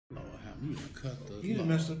You done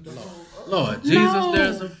messed up the Lord Jesus,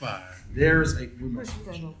 there's a fire. There's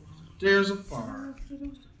a fire.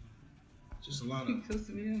 Just a lot of. Is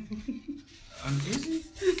he? I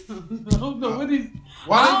don't know what he.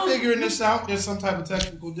 While they figuring this out, there's some type of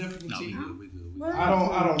technical difficulty. No, we good. I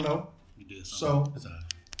don't know. You did something. So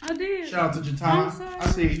I did. Shout out to Jatan. I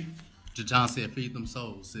see you. Jatan said, "Feed them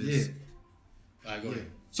souls." Sis. Yeah. All right, go ahead.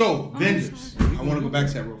 So vendors, I want to go back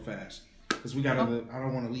to that real fast because we got other. I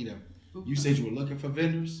don't want to lead them. You said you were looking for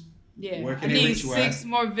vendors. Yeah. Where can I they need reach you 6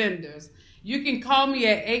 more vendors. You can call me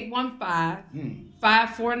at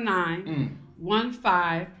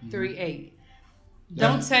 815-549-1538.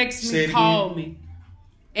 Don't text me, call me.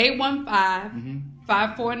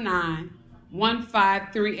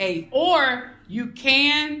 815-549-1538. Or you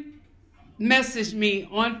can message me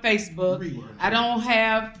on Facebook.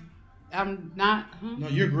 I'm not. No,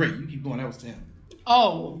 you're great. You keep going. That was 10.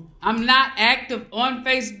 Oh, I'm not active on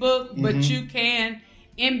Facebook, but you can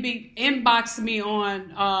inbox me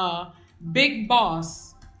on Big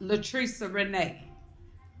Boss LaTresa Renee.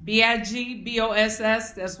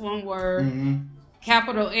 BIGBOSS, that's one word.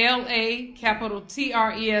 Capital LA, capital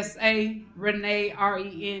TRESA, Renee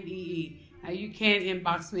RENEE. Now you can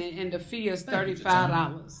inbox me, and the fee is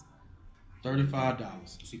 $35.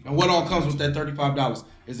 $35. And what all comes with that $35?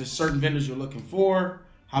 Is there certain vendors you're looking for?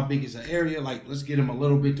 How big is the area? Like, let's get them a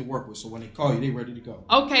little bit to work with, so when they call you, they ready to go.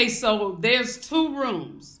 Okay, so there's 2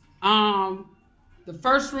 rooms. The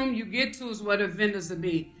first room you get to is where the vendors will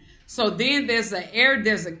be. So then there's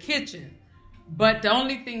a kitchen. But the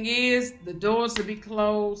only thing is, the doors will be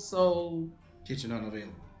closed, so... Kitchen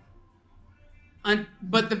unavailable.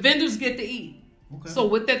 But the vendors get to eat. Okay. So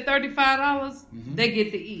with that $35, they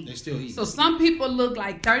get to eat. They still eat. So some people look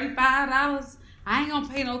like $35, I ain't going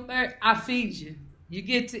to pay no I feed you. You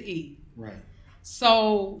get to eat. Right.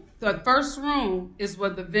 So the first room is where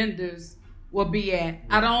the vendors will be at. Right.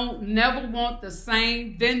 I don't never want the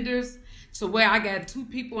same vendors to where I got 2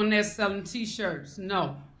 people in there selling T-shirts.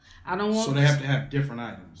 No. I don't want. So they have to have different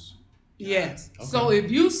items. Yes. Okay. So if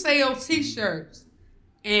you sell T-shirts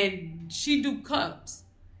and she do cups,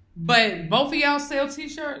 but both of y'all sell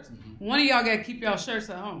T-shirts, one of y'all got to keep y'all shirts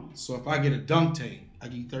at home. So if I get a dunk tank, I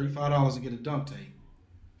give you $35 to get a dunk tank.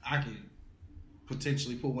 I could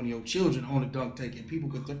potentially put one of your children on a dunk tank, and people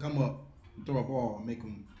could come up and throw a ball and make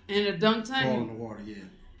them in a dunk tank. Fall in the water, yeah.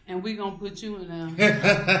 And we gonna put you in there.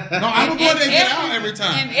 No, I'm gonna go there and get it out every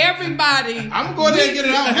time. And everybody, I'm gonna go there and get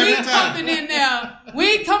it out every time.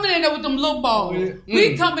 We ain't coming in there with them little balls.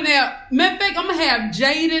 We coming there. Matter of fact, I'm gonna have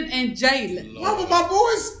Jaden and Jalen. What with my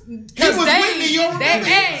boys? He was with me. You remember?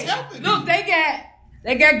 Look, they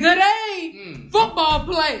got good aim football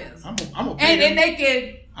players. I'm gonna pay them. And they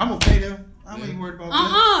can. I'm gonna pay them. I ain't worried about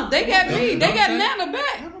that. They got me. They got Nana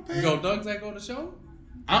back. You gonna dunk tank on the show?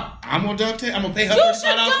 I'm gonna dunk tank. I'm gonna pay her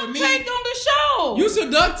 $35 for me. You should dunk tank on the show. You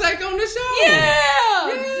should dunk tank on the show.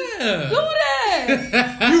 Yeah. Do that.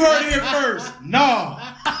 You heard it here first. No.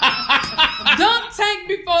 Dunk tank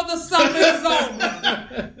before the summer is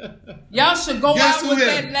over. Y'all should go out with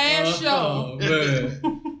that last show.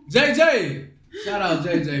 Man. JJ. Shout out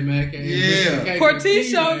JJ, man. Yeah.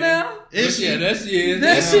 Kortesha now. Is she? Yeah, there she is.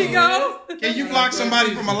 There she go. Can you block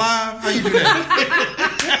somebody from a live? How you do that?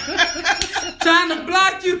 Trying to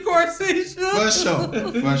block you, Kortesha. For sure.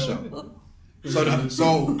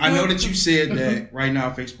 So I know that you said that right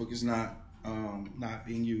now Facebook is not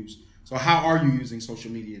being used. So how are you using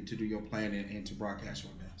social media to do your planning and to broadcast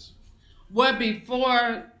your events? Well,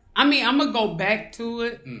 I'm gonna go back to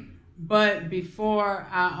it, but before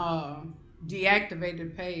I deactivated the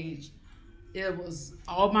page, it was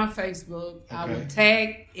all my Facebook. Okay. I would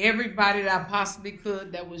tag everybody that I possibly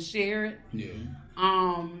could that would share it. Yeah.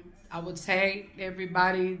 I would tag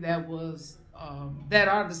everybody that was that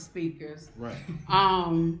are the speakers. Right.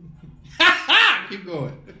 Keep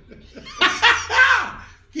going.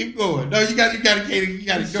 Keep going. No, you got to go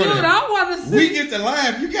there. Shoot, I want to see. We get to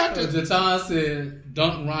laugh. You got to. Jatan said,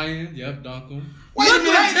 "Dunk Ryan." Yep, dunk him. Wait a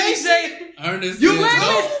minute, JJ. Ernest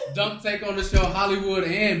said, dunk take on the show Hollywood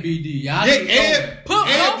and BD. Y'all put both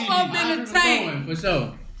of them in the tank for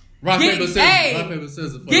sure. Rock, paper,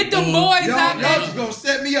 scissors. Get the boys out there. Y'all just gonna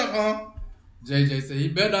set me up, huh? JJ said he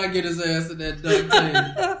better not get his ass in that dunk tank.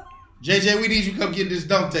 JJ, we need you to come get this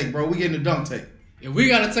dunk tank, bro. We getting the dunk tank. If we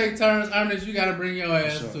gotta take turns, Ernest, you gotta bring your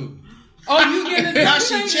ass too. Oh, you getting the dunk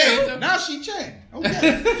tank? Now she checked.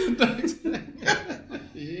 Okay.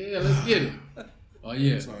 Yeah, let's get it. Oh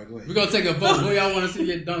yeah. Sorry, go ahead. We're gonna take a vote. Who y'all want to see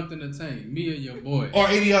get dunked in the tank? Me or your boy? Or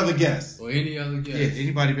any other guest. Yeah,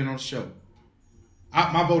 anybody been on the show.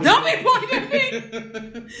 My vote is... Don't be pointing at me.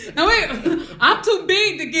 No, wait. I'm too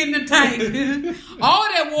big to get in the tank. All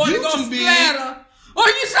that water gonna big. splatter. Or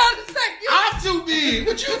you trying to say I'm too big.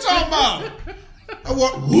 What you talking about? I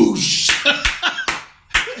want whoosh.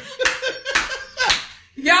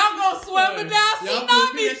 Y'all gonna swim it down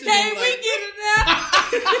tsunamis? Can't we get it there?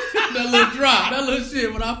 That little drop, that little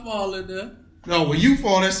shit when I fall in there. No, when you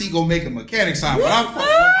fall, that sea gonna make a mechanic sound. When I fall,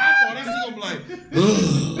 that sea gonna be like,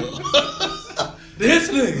 ugh. This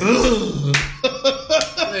nigga.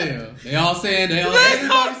 Yeah. They all saying,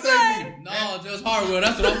 everybody say me. No, just Hardwood.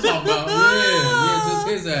 That's what I'm talking about. Yeah, just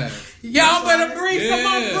his ass. Y'all better bring some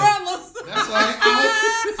umbrellas. That's like,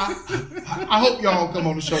 I hope y'all don't come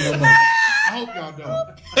on the show no more. I hope y'all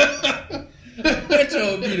don't. Bet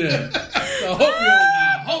y'all be there. So I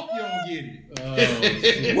hope you don't get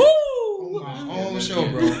it. Woo! On my own show,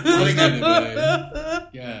 bro.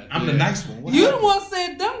 I'm the nice one. You the one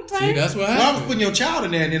said dunk tank. See, that's what happened. Well, I was putting your child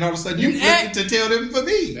in there, and then all of a sudden you flipped it to tell them for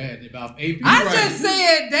me. Man, about 8 people. I just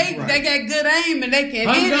said they got good aim and they can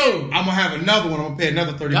hit it. I'm gonna have another one. I'm gonna pay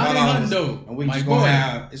another $35, and we just gonna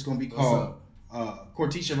have. It's gonna be called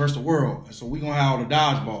Kortesha versus the World. And so we gonna have all the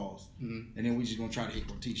dodgeballs, and then we just gonna try to hit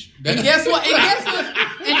Kortesha. And guess what? And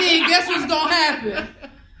then guess what's gonna happen?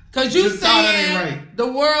 Cause you saying the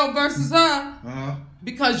world versus her.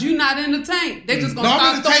 Because you not in the tank. They just gonna start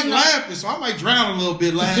I'm in the tank laughing, so I might drown a little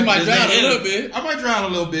bit laughing. You might drown a little bit. I might drown a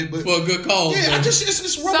little bit, but for a good cause. Yeah,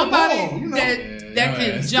 it's rubber somebody ball, you know? that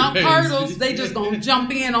can jump hurdles, they just gonna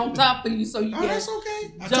jump in on top of you so you can that's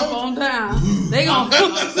okay. jump on down. They gonna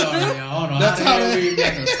I'm sorry, y'all. That's how we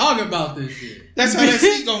got to talk about this shit. That's how that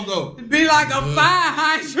seat gonna go. Be like a fire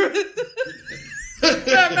hydrant.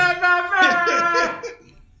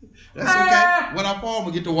 That's okay. When I fall, I'm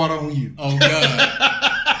gonna get the water on you. Oh God.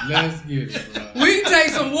 Let's get it, bro. We can take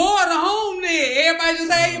some water home then. Everybody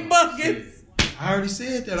just have your buckets. I already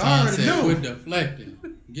said that. I already know. Quit deflecting.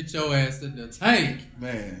 Get your ass in the tank.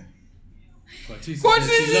 Man. But she said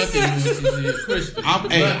she lucky when she did Christian.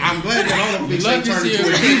 I'm glad that all the fish turned into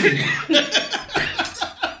a demon.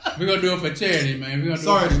 We're gonna do it for charity, man. We're gonna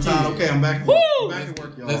Sorry, do it for Tom. Okay, I'm back. Back to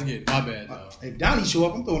work, y'all. Let's get it. My bad, dog. If Donnie show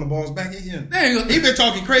up, I'm throwing the balls back at him. He been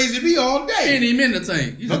talking crazy to me all day. He ain't even in the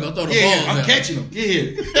tank. You just gonna throw the balls I'm out. catching them.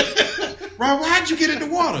 Yeah. Rob, how'd you get in the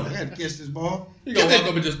water? I had to catch this ball. You gonna walk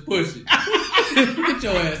up and just push it. Get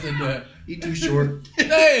your ass in there. He too short.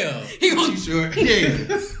 Damn. He too short.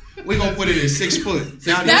 Yeah. We gonna put it at 6 foot.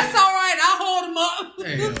 That's all right. I'll hold him up.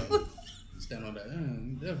 Damn. Stand on that.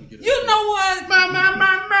 Get you know what?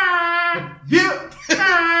 Yeah.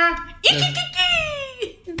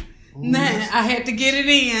 Nah, I had to get it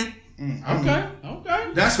in. Okay.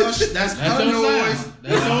 That's her noise. That's her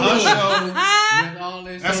show.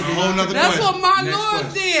 That's a whole nother question. That's what my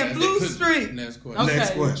Lord did. Blue Street. Next question. Okay.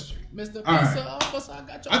 Next question. Mr. Officer, I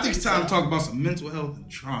got your I think it's time to talk about some mental health and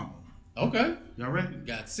trauma. Okay. Y'all ready?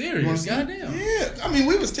 Got serious. Goddamn. Yeah. I mean,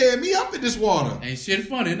 we was tearing me up in this water. Ain't shit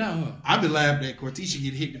funny now, huh? I've been laughing at Kortesha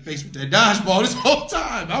get hit in the face with that dodgeball this whole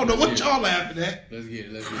time. I don't know what y'all laughing at. Let's get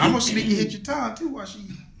it. I'm gonna sneak and hit your time too while she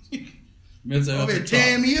mental health and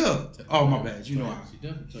tearing me up. Oh, my bad. You know how. She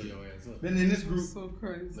definitely tore your ass up. Been in this group. So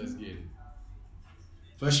crazy. Let's get it.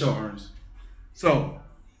 For sure, Ernest. So,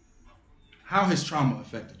 how has trauma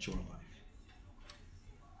affected your life?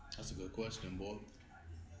 That's a good question, boy.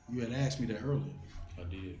 You had asked me that earlier. I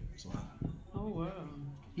did. So oh, wow.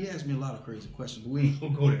 He asked me a lot of crazy questions, but we ain't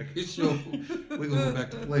gonna go there. This show, we're gonna go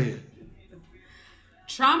back to playing.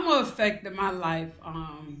 Trauma affected my life.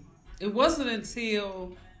 It wasn't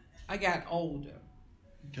until I got older.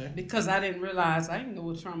 Okay. Because I didn't realize, I didn't know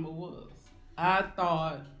what trauma was. I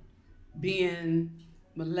thought being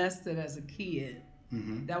molested as a kid,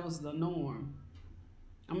 that was the norm.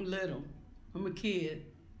 I'm little. I'm a kid.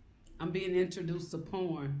 I'm being introduced to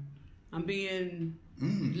porn. I'm being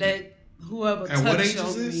let whoever At what age touch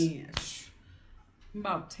on is me. I'm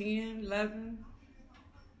about 10, 11.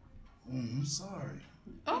 I'm sorry.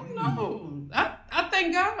 Oh no. I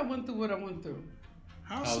thank God I went through what I went through.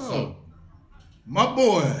 How so? My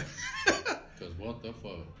boy. Because what the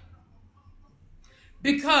fuck?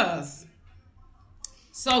 Because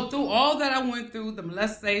so through all that I went through, the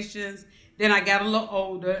molestations, then I got a little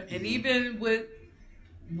older, and even with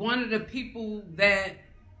one of the people that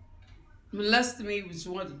molested me,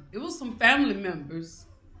 it was some family members.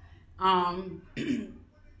 Then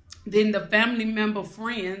the family member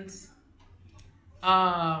friends,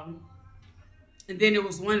 and then it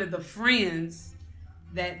was one of the friends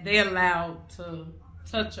that they allowed to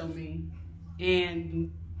touch on me,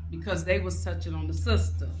 and because they was touching on the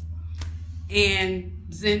sister, and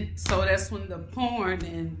then so that's when the porn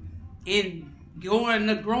and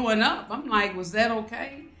growing up, I'm like, was that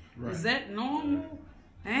okay? Right. Is that normal?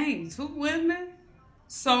 Dang, 2 women.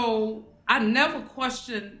 So I never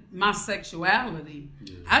questioned my sexuality.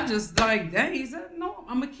 Yeah. I just like, dang, he said, no,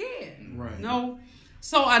 I'm a kid. Right. No.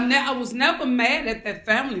 So I was never mad at that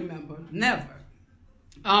family member. Never.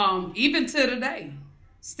 Even to today.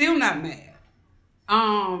 Still not mad.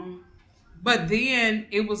 But then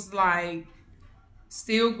it was like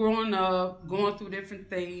still growing up, going through different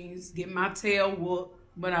things, getting my tail whooped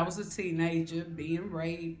when I was a teenager, being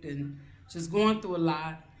raped and just going through a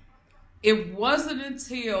lot. It wasn't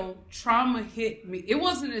until trauma hit me. It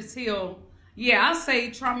wasn't until, I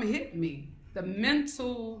say trauma hit me. The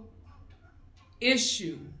mental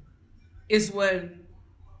issue is when,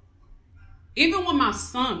 even when my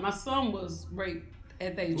son was raped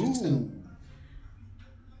at the age of 2.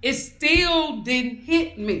 It still didn't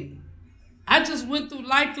hit me. I just went through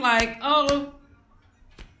life like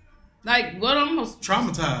what almost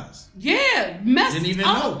traumatized. Yeah, messed didn't even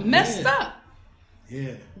up. know. Messed up.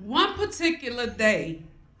 Yeah. One particular day,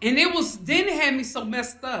 and it had me so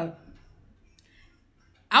messed up.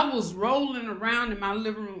 I was rolling around in my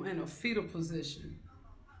living room in a fetal position,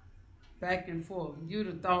 back and forth. You'd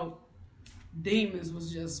have thought demons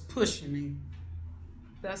was just pushing me.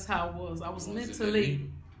 That's how it was. I was mentally.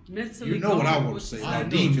 You know what I want to say about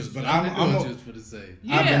demons, but I'm just for the sake.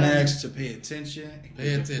 Yeah. I've been asked to pay attention,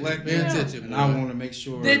 pay attention, and I want to make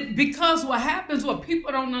sure because what happens, what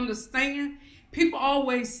people don't understand, people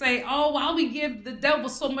always say, "Oh, why we give the devil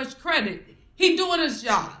so much credit? He doing his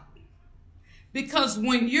job." Because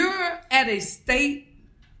when you're at a state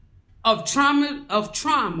of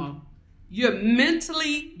trauma, you're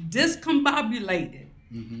mentally discombobulated.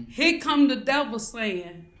 Mm-hmm. Here come the devil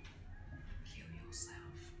saying,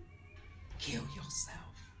 kill yourself.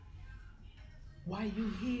 Why you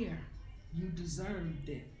here? You deserved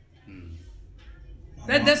it.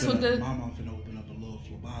 That's what the my mom finna open up a little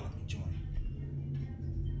phlebotomy joint.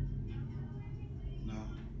 No.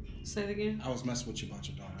 Say it again. I was messing with you about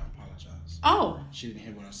your daughter. I apologize. Oh. She didn't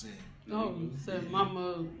hear what I said. Oh, you said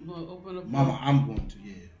Mama will open up. Mama, I'm going to,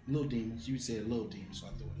 Little demons. You said little demons, so I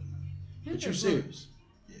threw it in there. But you're serious.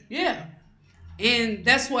 Yeah. And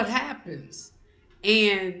that's what happens.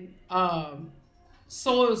 And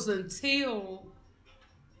so it was until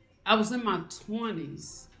I was in my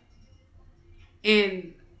 20s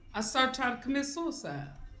and I started trying to commit suicide.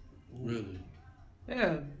 Really?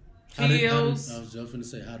 Yeah. Pills. I was just going to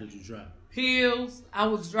say, how did you drive? Pills. I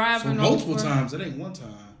was driving multiple times. It ain't one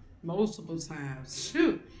time. Multiple times.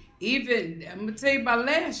 Shoot. Even, I'm going to tell you about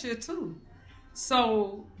last year too.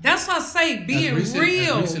 So that's why I say being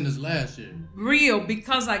real. As recent as last year. Real,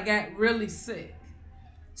 because I got really sick.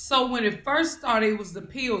 So when it first started, it was the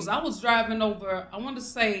pills. I was driving over, I want to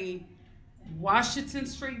say, Washington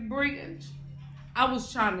Street Bridge. I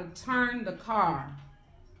was trying to turn the car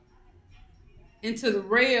into the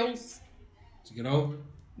rails. To get over?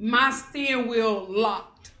 My steering wheel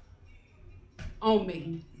locked on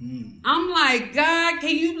me. I'm like, God,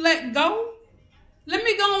 can you let go? Let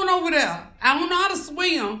me go on over there. I don't know how to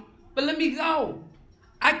swim, but let me go.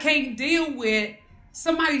 I can't deal with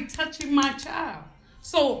somebody touching my child.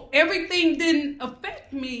 So everything didn't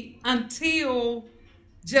affect me until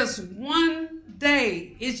just one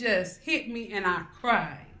day it just hit me and I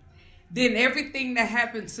cried. Then everything that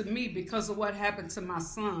happened to me because of what happened to my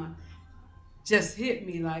son just hit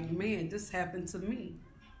me like, man, this happened to me.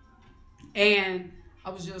 And I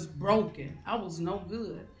was just broken. I was no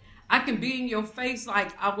good. I can be in your face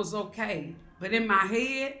like I was okay. But in my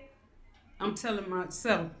head, I'm telling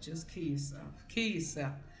myself, just kill yourself. Kill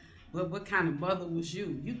yourself. But what kind of mother was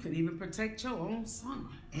you? You couldn't even protect your own son.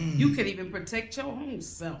 You couldn't even protect your own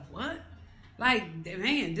self. What? Like,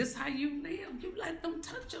 man, this how you live? You let them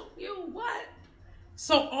touch on you? What?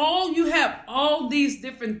 So you have all these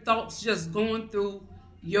different thoughts just going through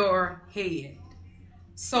your head.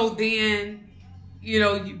 So then,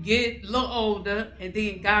 you get a little older, and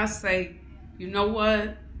then God say, you know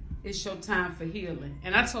what? It's your time for healing.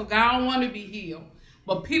 And I told God, I don't want to be healed.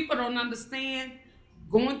 But people don't understand,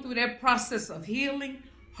 going through that process of healing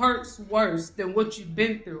hurts worse than what you've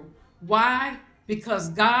been through. Why? Because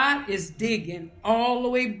God is digging all the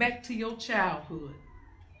way back to your childhood.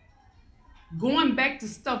 Going back to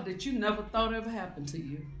stuff that you never thought ever happened to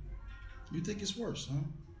you. You think it's worse, huh?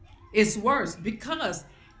 It's worse because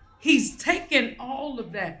he's taken all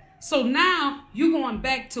of that. So now you're going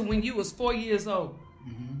back to when you was 4 years old.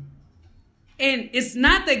 Mm-hmm. And it's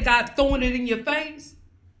not that God throwing it in your face.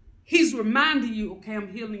 He's reminding you, okay, I'm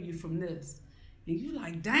healing you from this. And you're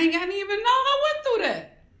like, dang, I didn't even know I went through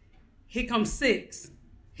that. Here comes 6.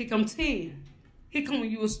 Here comes 10. Here come when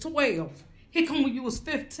you was 12. Here come when you was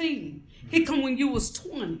 15. Here come when you was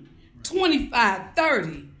 20, 25,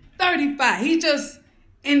 30, 35.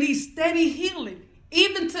 And he's steady healing.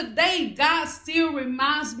 Even today, God still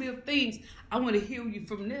reminds me of things. I want to heal you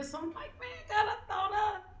from this. I'm like, man, God, I thought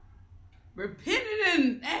I repented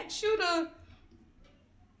and asked you to.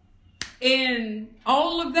 And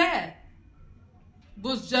all of that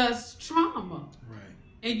was just trauma. Right.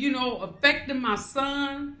 And, affecting my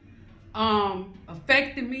son,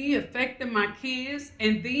 affecting me, affecting my kids.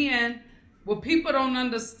 And then what people don't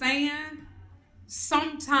understand,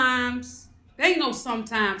 sometimes, they know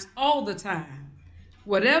sometimes, all the time,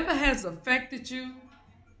 whatever has affected you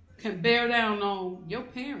can bear down on your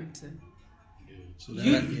parenting. So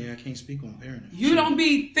I can't speak on parenting. You don't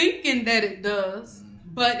be thinking that it does,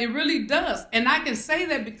 but it really does. And I can say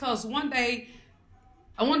that because one day,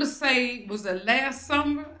 I want to say, was it last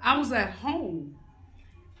summer? I was at home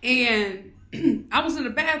and I was in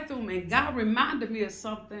the bathroom and God reminded me of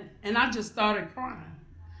something and I just started crying.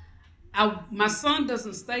 My son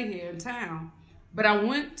doesn't stay here in town, but I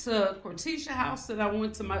went to Kortesha house and I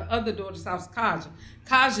went to my other daughter's house, Kaja.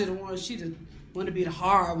 Kaja, the one, she just want to be the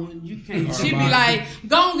hard one. You can't. She be like,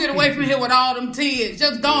 go on, get away from here with all them tears.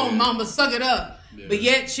 Just go on, mama, suck it up. Yeah. But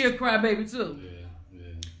yet she'll cry baby too. Yeah.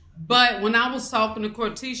 But when I was talking to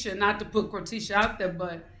Kortesha, not to put Kortesha out there,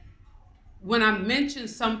 but when I mentioned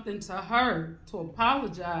something to her to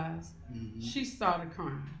apologize, she started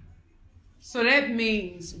crying. So that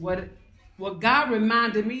means what God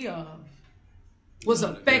reminded me of was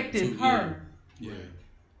affecting her. Yeah.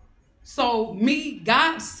 So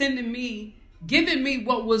God sending me, giving me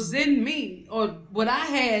what was in me or what I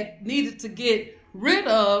had needed to get rid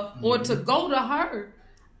of or to go to her,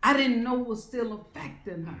 I didn't know was still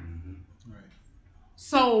affecting her. Right.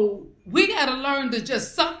 So we got to learn to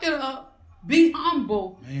just suck it up, be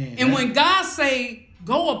humble. Man, and when God say,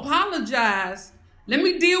 go apologize, let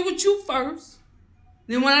me deal with you first.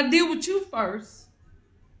 Then when I deal with you first,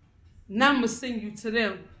 now I'm going to send you to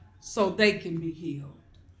them so they can be healed.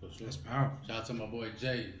 For sure. That's powerful. Shout out to my boy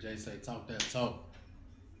Jay. Jay say, talk that talk.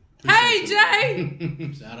 Hey,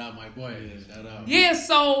 Jay. Shout out my boy. Shout out. Yeah,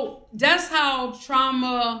 so that's how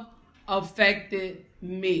trauma affected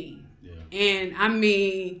me. Yeah. And I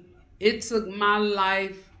mean, it took my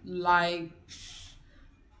life like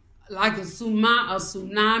a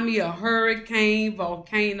tsunami, a hurricane,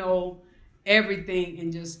 volcano, everything,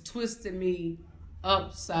 and just twisted me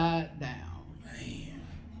upside down. Man.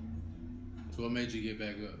 So what made you get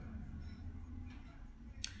back up?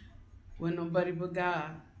 Well, nobody but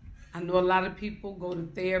God. I know a lot of people go to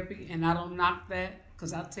therapy, and I don't knock that,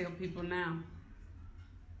 because I tell people now,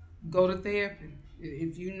 go to therapy.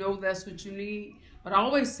 If you know that's what you need. But I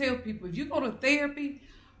always tell people, if you go to therapy,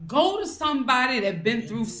 go to somebody that been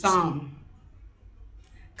through something.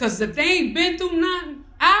 Because if they ain't been through nothing,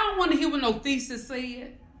 I don't want to hear what no thesis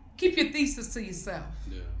said. Keep your thesis to yourself.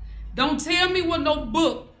 Yeah. Don't tell me what no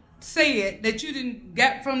book said that you didn't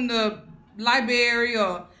get from the library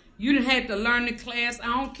or you didn't have to learn the class. I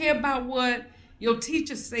don't care about what your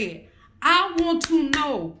teacher said. I want to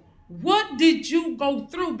know, what did you go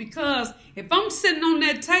through? Because if I'm sitting on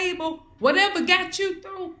that table, whatever got you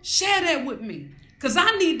through, share that with me. Because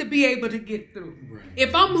I need to be able to get through. Right.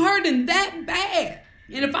 If I'm hurting that bad,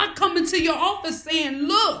 and if I come into your office saying,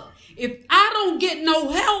 look, if I don't get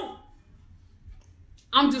no help,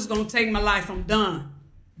 I'm just going to take my life. I'm done.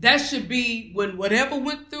 That should be when whatever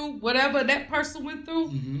that person went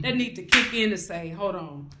through, they need to kick in and say, hold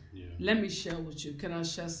on, let me share with you. Can I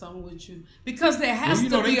share something with you? Because there has to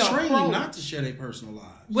be a they train approach. you not to share their personal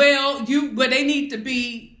lives. Well, but they need to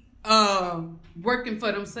be working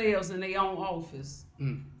for themselves in their own office.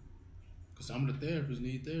 Because some of the therapists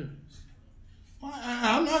need therapists. Well,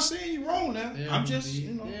 I'm not saying you're wrong now. I'm just,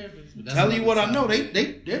 telling you what I know.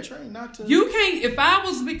 They're trained not to. You can't, if I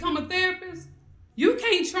was to become a therapist, you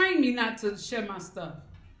can't train me not to share my stuff.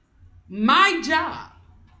 My job,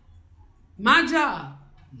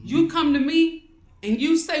 you come to me and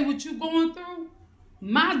you say what you're going through,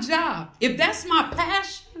 my job, if that's my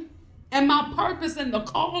passion and my purpose and the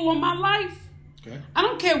call on my life, I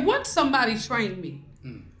don't care what somebody trained me.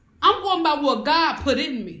 I'm going by what God put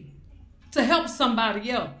in me to help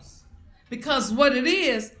somebody else. Because what it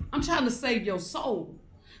is, I'm trying to save your soul.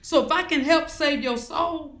 So if I can help save your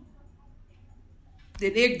soul,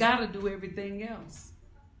 then they got to do everything else.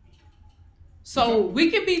 So we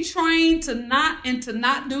can be trained to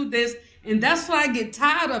not do this. And that's what I get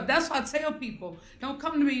tired of. That's why I tell people, don't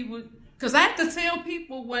come to me with, because I have to tell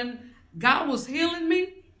people when God was healing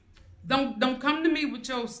me, don't come to me with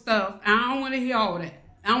your stuff. I don't want to hear all that.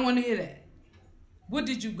 I don't want to hear that. What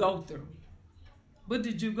did you go through? What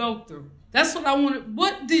did you go through? That's what I want.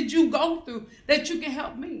 What did you go through that you can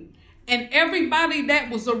help me? And everybody that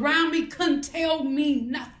was around me couldn't tell me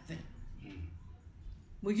nothing.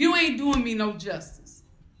 Well, you ain't doing me no justice.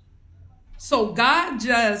 So God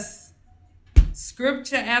just,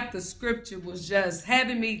 scripture after scripture, was just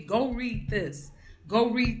having me go read this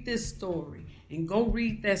story, and go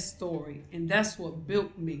read that story. And that's what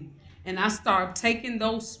built me. And I started taking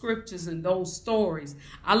those scriptures and those stories.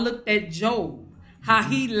 I looked at Job, how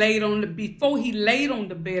he before he laid on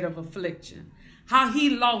the bed of affliction, how he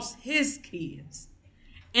lost his kids.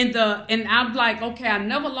 And I'm like, okay, I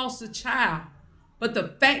never lost a child. But the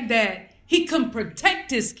fact that he couldn't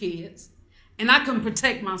protect his kids, and I couldn't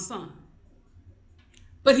protect my son.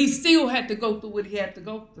 But he still had to go through what he had to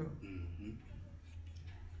go through.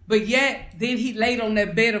 But yet, then he laid on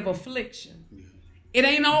that bed of affliction. It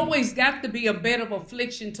ain't always got to be a bed of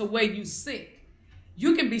affliction to where you sick.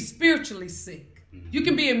 You can be spiritually sick. You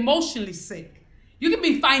can be emotionally sick. You can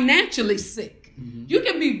be financially sick. You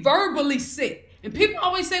can be verbally sick. And people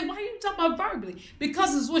always say, why are you talking about verbally?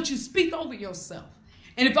 Because it's what you speak over yourself.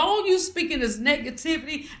 And if all you speaking is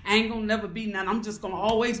negativity, I ain't going to never be none. I'm just going to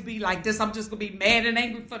always be like this. I'm just going to be mad and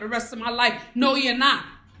angry for the rest of my life. No, you're not.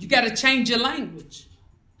 You got to change your language.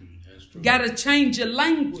 You got to change your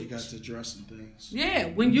language. You got to address some things. Yeah,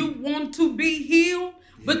 when you want to be healed,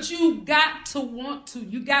 but you got to want to.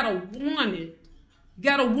 You got to want it. You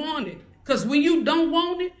got to want it. Because when you don't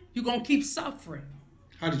want it, you're going to keep suffering.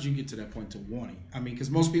 How did you get to that point to wanting? I mean, because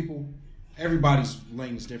most people, everybody's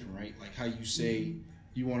lane is different, right? Like how you say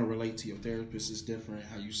you want to relate to your therapist is different.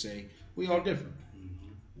 How you say, we all different.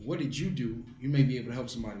 What did you do? You may be able to help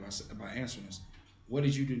somebody by answering this. What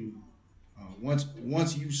did you do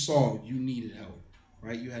once you saw you needed help,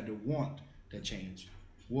 right? You had to want that change.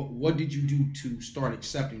 What did you do to start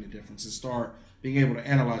accepting the difference and start being able to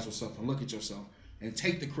analyze yourself and look at yourself and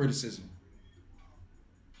take the criticism?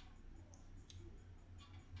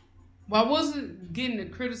 Well, I wasn't getting the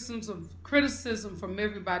criticism from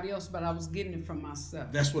everybody else, but I was getting it from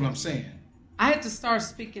myself. That's what I'm saying. I had to start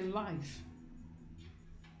speaking life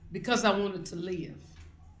because I wanted to live.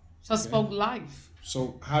 So I spoke life.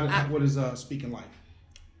 So what is speaking life?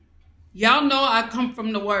 Y'all know I come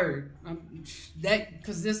from the word.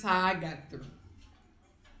 Because this is how I got through.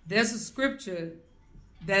 There's a scripture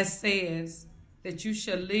that says that you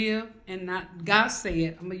shall live and not. God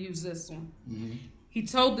said, I'm going to use this one. Mm-hmm. He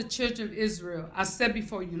told the children of Israel, I set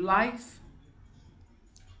before you life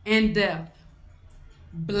and death,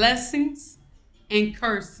 blessings and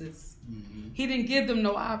curses. Mm-hmm. He didn't give them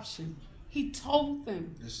no option. He told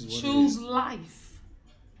them, choose life.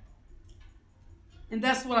 And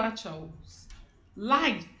that's what I chose.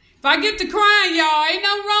 Life. If I get to crying, y'all, ain't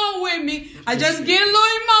nothing wrong with me. I just get a little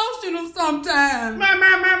emotional sometimes.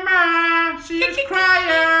 She is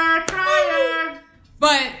crying.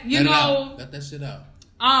 But, you know. Got that shit out.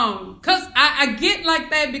 Because I get like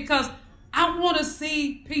that because I want to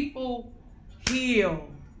see people heal.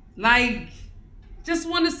 Like, just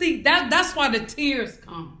want to see. That's why the tears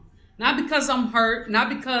come. Not because I'm hurt. Not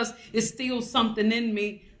because it's still something in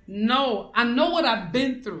me. No, I know what I've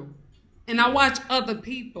been through. And I watch other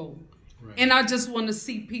people. Right. And I just want to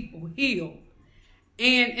see people heal.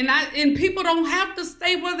 And people don't have to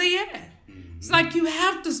stay where they at. Mm-hmm. It's like you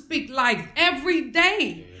have to speak life every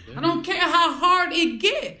day. Yeah, I don't care how hard it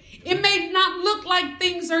get. It may not look like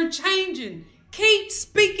things are changing. Keep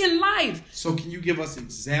speaking life. So can you give us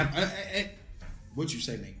example? What you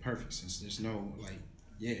say make perfect sense. There's no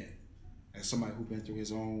as somebody who's been through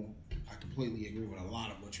his own, I completely agree with a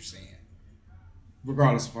lot of what you're saying.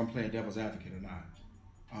 Regardless if I'm playing devil's advocate or not.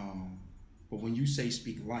 But when you say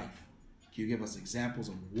speak life, can you give us examples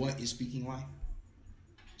of what is speaking life?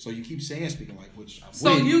 So you keep saying speaking life, which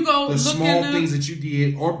so you go the small things that you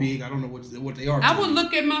did or big, I don't know what they are. I would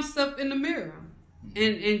look at myself in the mirror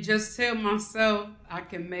and just tell myself I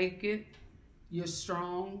can make it. You're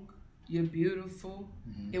strong. You're beautiful.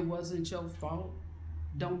 Mm-hmm. It wasn't your fault.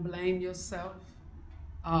 Don't blame yourself.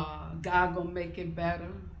 God gonna make it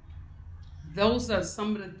better. Those are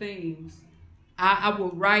some of the things. I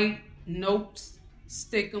will write notes,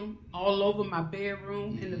 stick them all over my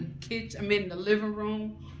bedroom, in the kitchen. in the living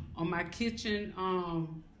room, on my kitchen.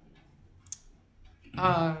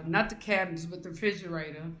 Not the cabinets, but the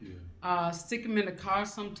refrigerator. Yeah. Stick them in the car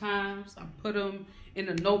sometimes. I put them in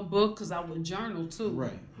a notebook because I would journal too.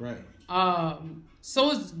 Right.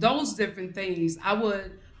 So it's those different things. I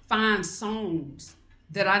would find songs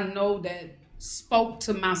that I know that spoke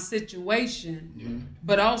to my situation,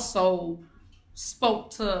 but also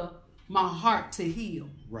spoke to my heart to heal.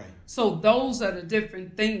 Right. So those are the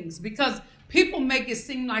different things because people make it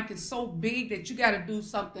seem like it's so big that you got to do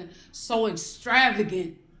something so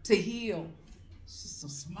extravagant to heal. It's just some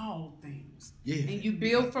small things. Yeah. And you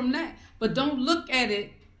build from that. But don't look at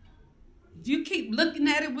it. If you keep looking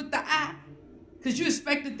at it with the eye, because you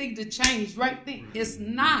expect the thing to change right then. It's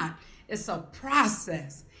not. It's a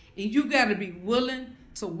process. And you got to be willing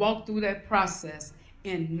to walk through that process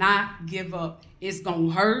and not give up. It's going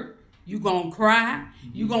to hurt. You're going to cry.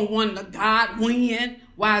 You're going to wonder, God, when?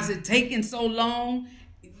 Why is it taking so long?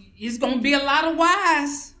 It's going to be a lot of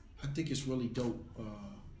whys. I think it's really dope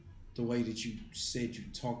the way that you said you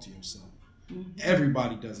talk to yourself.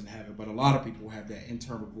 Everybody doesn't have it, but a lot of people have that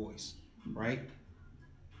internal voice, right?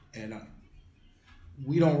 And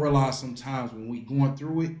we don't realize sometimes when we're going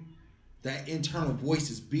through it, that internal voice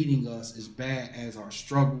is beating us as bad as our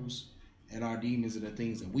struggles and our demons and the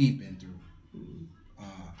things that we've been through.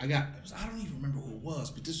 I don't even remember who it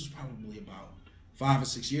was, but this was probably about 5 or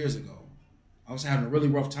 6 years ago. I was having a really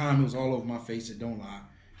rough time. It was all over my face, and don't lie.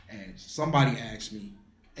 And somebody asked me,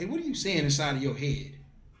 hey, what are you saying inside of your head?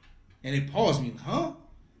 And it paused me, huh?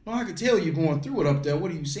 No, I could tell you're going through it up there. What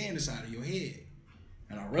are you saying inside of your head?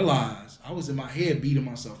 And I realized I was in my head beating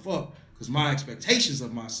myself up because my expectations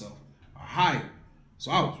of myself are higher. So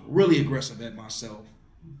I was really aggressive at myself,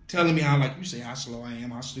 telling me how, like you say, how slow I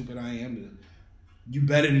am, how stupid I am. You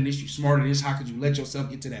better than this, you smarter than this. How could you let yourself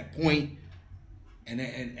get to that point?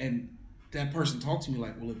 And that person talked to me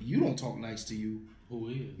like, well, if you don't talk nice to you, who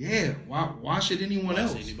is? Yeah, why should anyone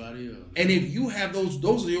else? Anybody else? And if you have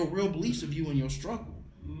those are your real beliefs of you and your struggle.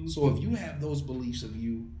 So if you have those beliefs of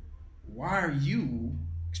you, why are you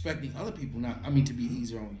expecting other people to be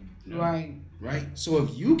easier on you? Right. Right? So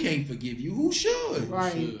if you can't forgive you, who should?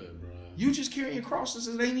 Right. Who should, bro? You just carrying crosses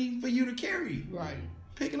that ain't even for you to carry. Right.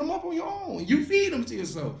 Picking them up on your own. You feed them to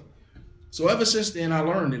yourself. So ever since then, I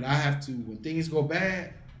learned that I have to, when things go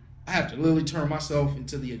bad, I have to literally turn myself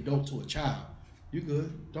into the adult to a child. You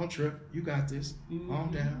good. Don't trip. You got this.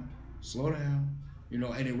 Calm down. Slow down.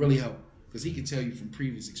 And it really helped. Because he can tell you from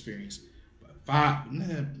previous experience.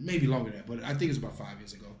 Maybe longer than that, but I think it's about 5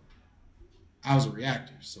 years ago. I was a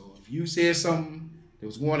reactor. So if you said something that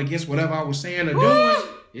was going against whatever I was saying or doing,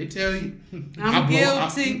 it tell you. I'm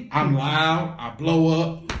guilty. I'm loud. I blow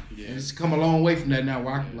up. Yeah. And it's come a long way from that now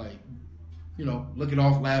where I can look it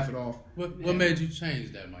off, laugh it off. What made you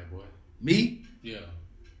change that, my boy? Me? Yeah.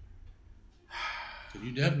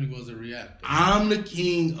 You definitely was a reactor. I'm the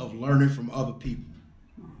king of learning from other people.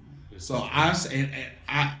 So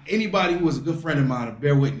anybody who is a good friend of mine will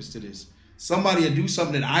bear witness to this. Somebody will do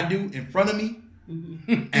something that I do in front of me,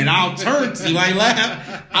 and I'll turn to, I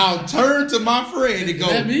laugh, I'll turn to my friend and go,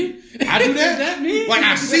 is that me? I do that? That me? Like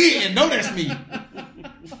I see it and know that's me.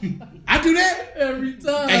 I do that? Every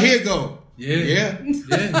time. And here go. Yeah.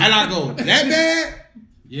 And I go, that bad?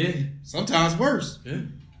 Yeah. Sometimes worse. Yeah.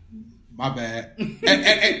 My bad. and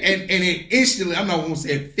it instantly, I'm not going to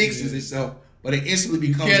say it fixes itself, but it instantly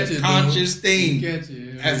becomes a conscious thing.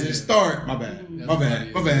 As it start, my bad. My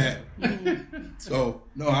bad. So,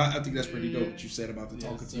 no, I think that's pretty dope what you said about the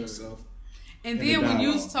talking to yourself. And then when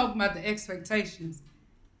you was talking about the expectations,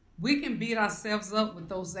 we can beat ourselves up with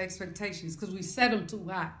those expectations because we set them too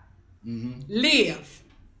high. Live.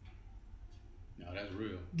 No, that's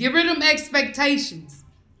real. Get rid of them expectations.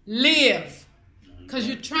 Live. Because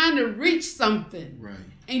you're trying to reach something. Right.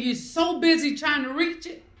 And you're so busy trying to reach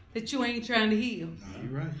it that you ain't trying to heal. No,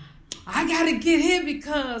 you're right. I got to get here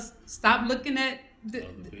because stop looking at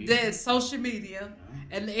the social media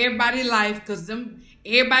and everybody's life because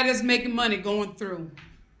everybody that's making money going through.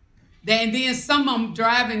 And then some of them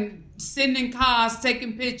driving, sitting in cars,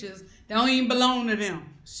 taking pictures that don't even belong to them.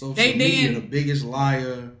 Social media, the biggest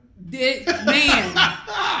liar.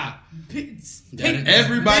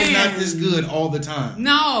 Everybody's not this good all the time.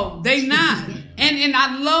 No, they not. And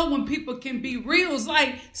I love when people can be real. It's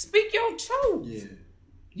like, speak your truth.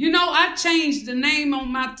 Yeah. I changed the name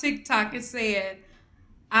on my TikTok. It said,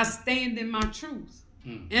 I stand in my truth.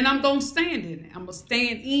 And I'm going to stand in it. I'm going to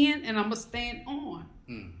stand in and I'm going to stand on.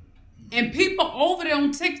 And people over there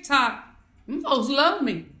on TikTok, them folks love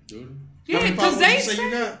me. Yeah, because they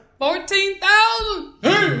say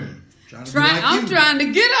 14,000. I'm trying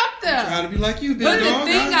to get up there. Trying to be like you, big But dog. the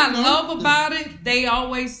thing I love about it, they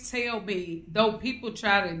always tell me, though people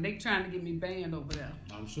trying to get me banned over there.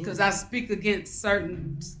 I'm sure. Because I speak against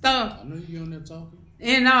certain stuff. I know you on there talking.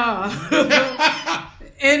 And I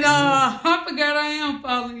forgot I am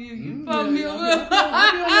following you. You follow me over there.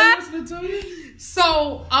 I'm listening to you.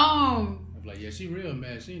 So, I'm like, yeah, she real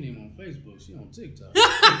mad. She ain't even on Facebook. She on TikTok.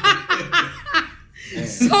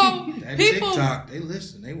 So that people, TikTok, they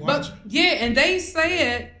listen, they watch. And they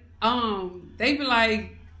said, they be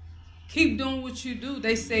like, keep doing what you do.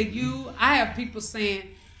 They say I have people saying,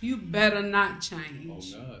 you better not change. Oh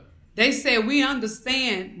God. They said, we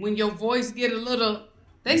understand when your voice get a little,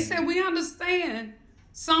 they said, we understand.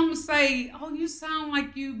 Some say, oh, you sound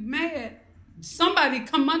like you mad. Somebody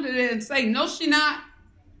come under there and say, no, she not.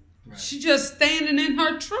 Right. She just standing in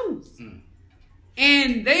her truth.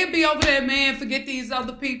 And they'll be over there, man, forget these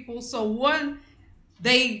other people. So one,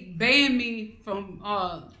 they banned me from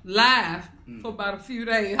live for about a few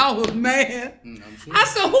days. I was mad. Sure. I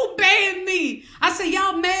said, who banned me? I said,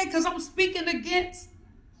 y'all mad because I'm speaking against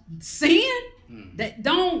sin? That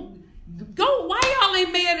don't go. Why y'all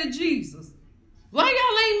ain't mad at Jesus? Why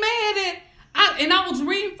y'all ain't mad at? And I was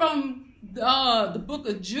reading from the book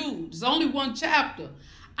of Jude. It's only one chapter.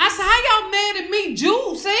 I said, how y'all mad at me?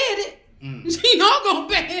 Jude said it. Y'all gonna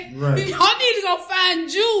ban. Right. Y'all need to go find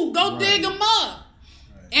Jude. Go dig him up.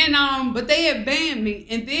 Right. And but they had banned me,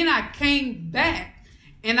 and then I came back,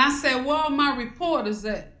 and I said, "Where are my reporters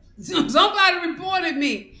at?" Somebody reported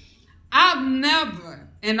me. I've never,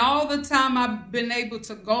 in all the time I've been able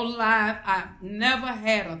to go live, I've never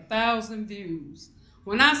had 1,000 views.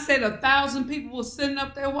 When I said 1,000 people were sitting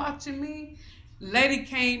up there watching me, lady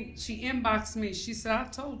came, she inboxed me. She said, I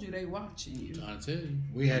told you they watching you. Trying to tell you.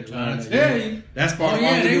 We had to tell you. That's part of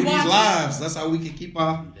why we do these lives. That's how we can keep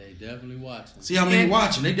our... They definitely watching. See how many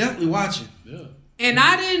watching. They definitely watching. Yeah. And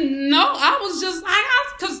I didn't know. I was just like,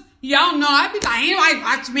 because y'all know, I'd be like, ain't nobody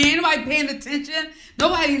watching me. Ain't nobody paying attention.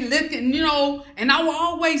 Nobody looking, And I will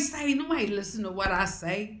always say, nobody listen to what I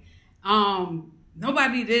say.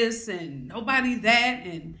 Nobody this and nobody that.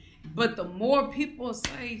 But the more people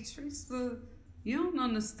say, Teresa... You don't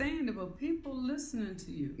understand it, but people listening to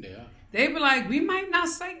you. Yeah. They be like, we might not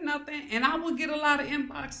say nothing. And I will get a lot of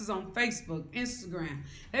inboxes on Facebook, Instagram.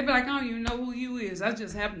 They be like, I don't even know who you is. I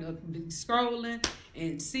just happen to be scrolling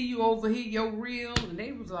and see you over here, your reel. And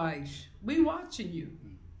they was like, we watching you.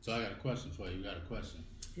 So I got a question for you. You got a question.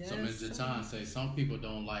 Yes, so Ms. Jatan say some people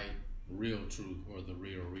don't like real truth or the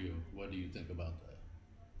real. What do you think about that?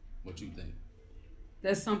 What you think?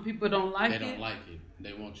 That some people don't like it? They don't like it.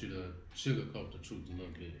 They want you to sugarcoat the truth a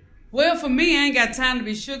little bit. Well, for me, I ain't got time to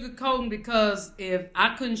be sugarcoating, because if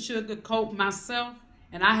I couldn't sugarcoat myself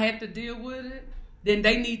and I had to deal with it, then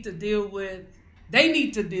they need to deal with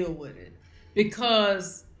it.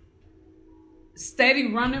 Because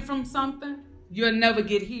steady running from something, you'll never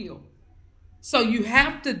get healed. So you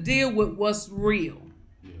have to deal with what's real.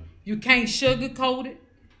 Yeah. You can't sugarcoat it.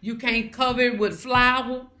 You can't cover it with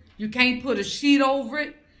flour. You can't put a sheet over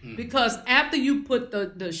it, because after you put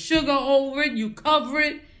the sugar over it, you cover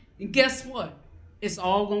it, and guess what? It's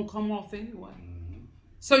all going to come off anyway.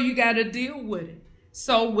 So you got to deal with it.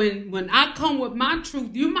 So when I come with my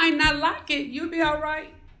truth, you might not like it. You'll be all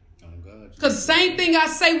right. Because same thing I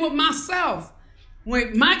say with myself.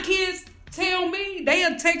 When my kids tell me,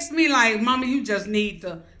 they'll text me like, Mama, you just need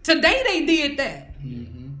to. Today they did that.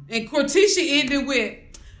 And Kortesha ended with,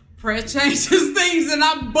 prayer changes things, and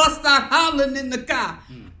I bust out hollering in the car.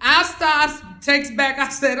 I text back, I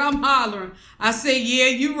said, I'm hollering. I said, yeah,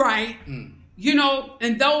 you right.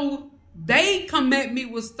 And though they come at me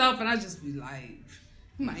with stuff, and I just be like,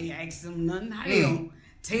 you might ask them nothing. How they don't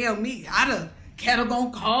tell me how the cattle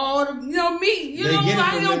gonna call them, me.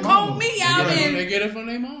 How they don't call me out there. They get it from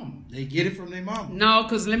their mom. They get it from their mama. No,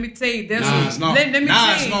 because let me tell you, that's it's not.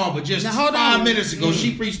 It's small, but just 5 minutes ago,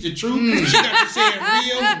 she preached the truth. She got to say it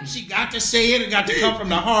real. She got to say it. It got to come from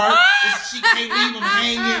the heart. She can't leave them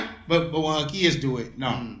hanging. But when her kids do it,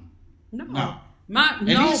 no.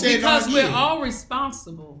 Because we're all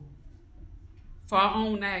responsible for our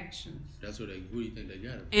own actions. That's what who do you think they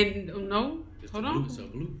got it from? And hold on. It's a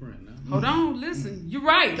blueprint now. Hold on, listen. You're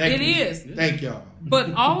right. It is. Thank y'all.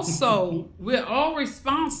 But also, we're all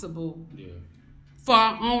responsible for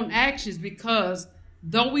our own actions, because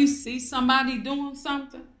though we see somebody doing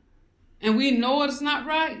something and we know it's not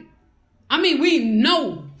right. I mean, we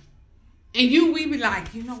know. And we be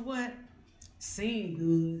like, you know what? Seem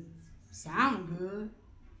good. Sound good.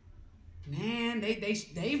 Man,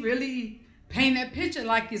 they really paint that picture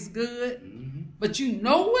like it's good. But you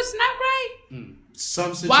know it's not right.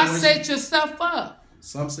 Some situations, why set yourself up?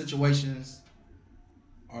 Some situations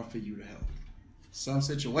are for you to help. Some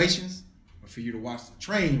situations are for you to watch the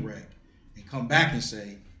train wreck and come back and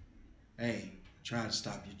say, hey, I'm trying to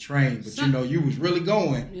stop your train, but you was really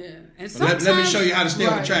going. Yeah. And let me show you how to stay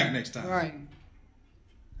on the track next time. Right.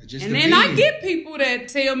 And then I get people that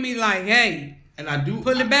tell me like, hey, and I do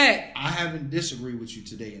pull it back. I haven't disagreed with you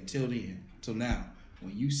today until now.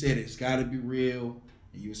 When you said it's got to be real,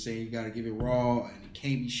 and you were saying you got to give it raw, and it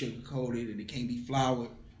can't be sugar-coated, and it can't be floured,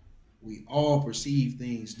 we all perceive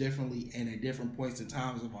things differently, and at different points in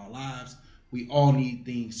times of our lives, we all need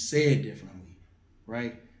things said differently,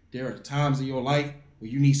 right? There are times in your life where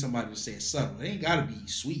you need somebody to say it subtle. It ain't got to be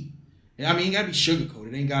sweet. I mean, it got to be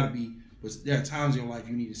sugar-coated. It ain't got to be, but there are times in your life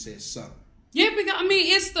you need to say it subtle. Yeah, because, I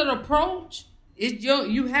mean, it's the approach.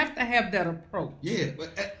 You have to have that approach. Yeah.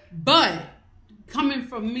 But coming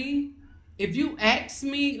from me, if you ask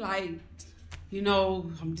me, like, you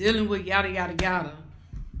know, I'm dealing with yada, yada, yada,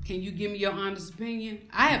 can you give me your honest opinion?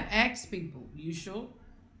 I have asked people, you sure?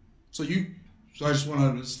 So I just want to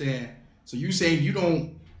understand. So you saying you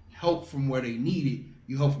don't help from where they need it,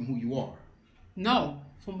 you help from who you are. No,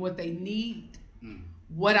 from what they need,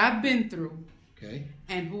 what I've been through, okay,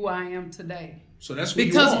 and who I am today. So that's who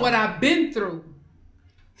because you are. What I've been through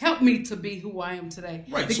helped me to be who I am today.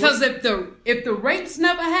 Right. Because if the rapes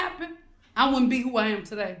never happened, I wouldn't be who I am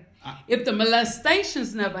today. If the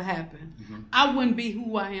molestations never happened, I wouldn't be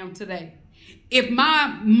who I am today. If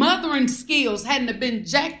my mothering skills hadn't have been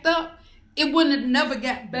jacked up, it wouldn't have never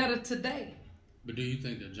got better today. But do you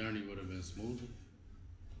think the journey would have been smoother?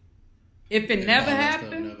 If it never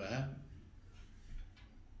happened?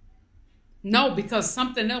 No, because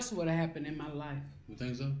something else would have happened in my life. You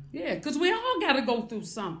think so? Yeah, because we all got to go through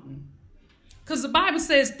something. Because the Bible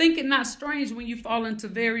says, think it not strange when you fall into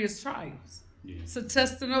various trials. Yeah. It's a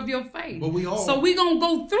testing of your faith. But so we going to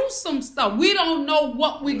go through some stuff. We don't know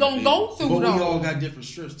what we going to go through, but though. We all got different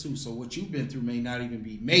strengths, too. So what you've been through may not even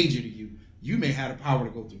be major to you. You may have the power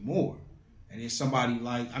to go through more. And then somebody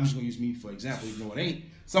like, I'm just going to use me for example, even though it ain't.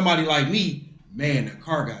 Somebody like me, man, the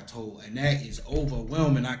car got towed, and that is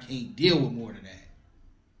overwhelming. I can't deal with more than that.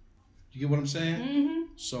 You get what I'm saying? Mm-hmm.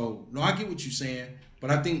 So, no, I get what you're saying,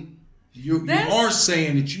 but I think you are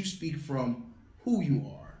saying that you speak from who you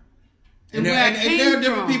are. And there are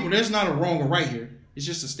different people. There's not a wrong or right here. It's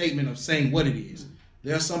just a statement of saying what it is.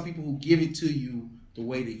 There are some people who give it to you the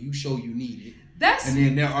way that you show you need it. And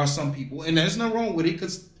then there are some people, and there's nothing wrong with it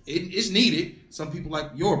because it's needed. Some people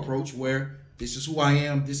like your approach where this is who I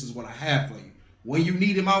am, this is what I have for you. When you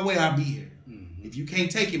need it my way, I'll be here. Mm-hmm. If you can't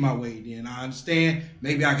take it my way, then I understand.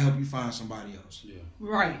 Maybe I can help you find somebody else. Yeah.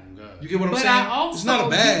 Right. You get what I'm saying? It's not a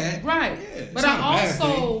bad. Right. Yeah, but I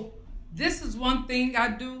also, this is one thing I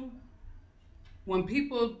do. When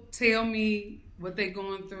people tell me what they're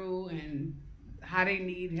going through and how they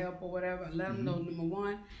need help or whatever, I let them know, number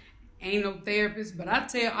one, ain't no therapist. But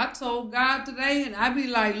I told God today, and I be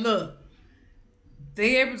like, look,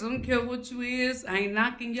 therapist, I don't care what you is. I ain't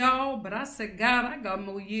knocking y'all, but I said, God, I got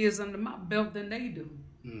more years under my belt than they do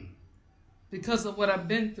because of what I've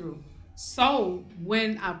been through. So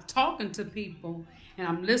when I'm talking to people and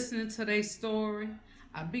I'm listening to their story,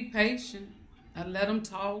 I be patient. I let them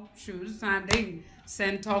talk. Shoot, this time they sat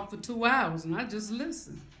and talk for 2 hours, and I just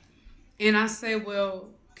listen. And I say, well,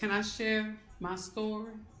 can I share my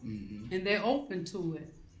story? Mm-hmm. And they're open to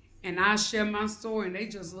it. And I share my story, and they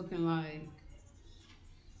just looking like,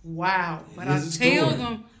 wow. But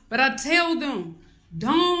I tell them,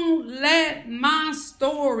 don't let my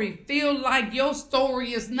story feel like your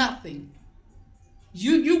story is nothing.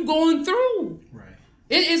 You going through. Right.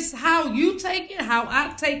 It is how you take it, how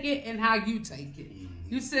I take it, and how you take it.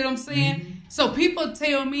 You see what I'm saying? Mm-hmm. So people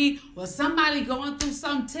tell me, well, somebody going through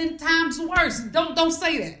something 10 times worse. Don't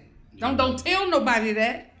say that. Yeah. Don't tell nobody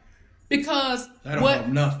that. Because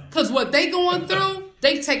what they going through,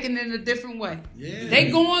 they taking it in a different way. Yeah.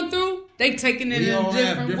 They going through, they taking it in a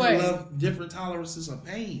different way. Different tolerances of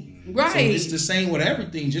pain. Right. So it's the same with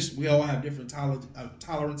everything. Just we all have different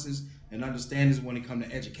tolerances and understandings when it comes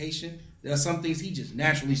to education. There are some things he just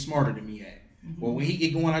naturally smarter than me at. Mm-hmm. Well, when he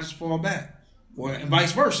get going, I just fall back. Or and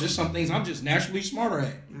vice versa. There's some things I'm just naturally smarter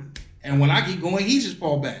at. And when I get going, he just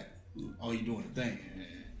fall back. Oh, you doing the thing.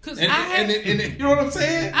 And you know what I'm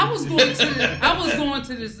saying? I was going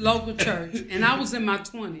to this local church, and I was in my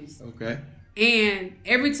 20s. Okay. And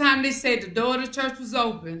every time they said the door of the church was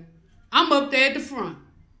open, I'm up there at the front.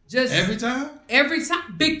 Just every time? Every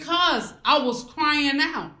time. Because I was crying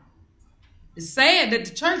out. It's sad that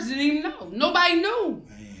the church didn't even know. Nobody knew.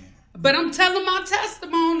 Man. But I'm telling my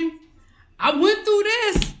testimony. I went through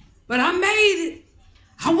this, but I made it.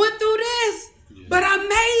 I went through this, but I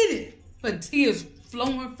made it. But tears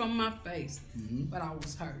flowing from my face. Mm-hmm. But I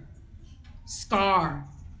was hurt. Scarred.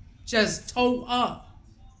 Just tore up.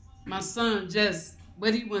 My son just,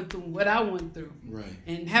 what he went through, what I went through. Right.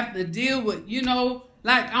 And have to deal with,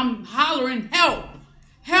 like I'm hollering, help.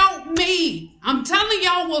 Help me. I'm telling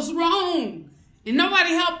y'all what's wrong. And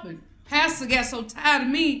nobody helping. Pastor got so tired of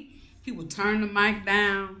me, he would turn the mic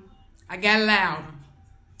down. I got louder.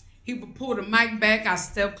 He would pull the mic back. I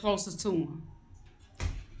stepped closer to him.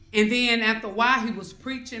 And then after a while, he was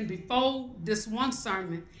preaching. Before this one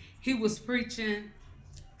sermon, he was preaching,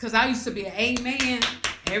 because I used to be an amen.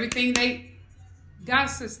 Everything God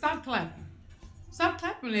said, stop clapping. Stop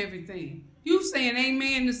clapping everything. You saying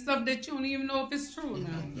amen to stuff that you don't even know if it's true or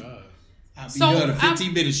not. Oh, God. I'll be done in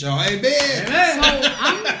 15 minutes, y'all.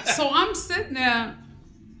 Amen. So I'm sitting there,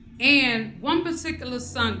 and one particular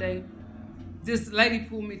Sunday, this lady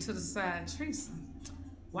pulled me to the side. Teresa,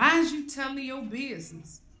 why is you telling your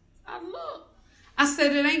business? I look. I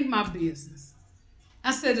said, it ain't my business.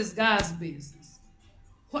 I said, it's God's business.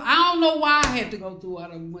 Well, I don't know why I had to go through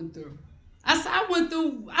what I went through. I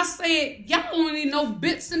said, y'all only know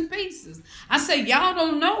bits and pieces. I said, y'all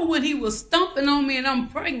don't know when he was stomping on me and I'm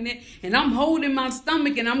pregnant and I'm holding my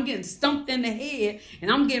stomach and I'm getting stumped in the head and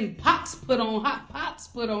I'm getting hot pots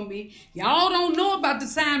put on me. Y'all don't know about the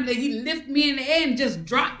time that he lifted me in the air and just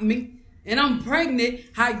dropped me and I'm pregnant.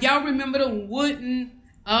 How y'all remember the wooden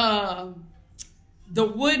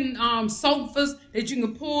sofas that you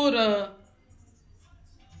can pull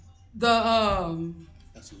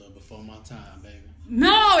That's a little before my time, baby.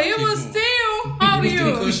 No, it was still how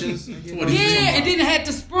you cushions. Yeah, and then it had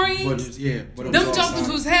the springs. But them jokers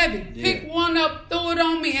was heavy. Yeah. Pick one up, throw it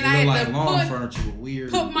on me, and It I looked had to like lawn furniture with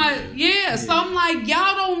weird. put my So I'm like,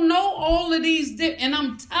 y'all don't know all of these, and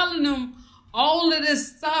I'm telling them all of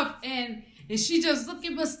this stuff, and she just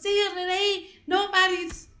looking, but still, it ain't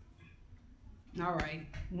nobody's. All right,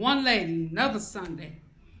 one lady, another Sunday,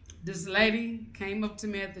 this lady came up to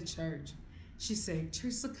me at the church. She said,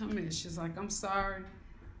 Teresa, come in. She's like, I'm sorry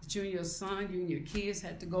that you and your son, you and your kids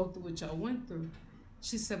had to go through what y'all went through.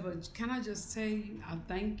 She said, but can I just tell you, I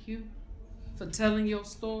thank you for telling your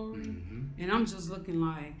story. Mm-hmm. And I'm just looking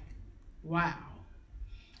like, wow.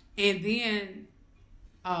 And then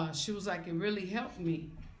she was like, it really helped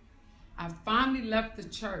me. I finally left the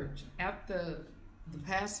church after the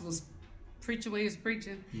pastor was preaching what he was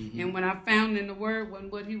preaching. Mm-hmm. And when I found in the word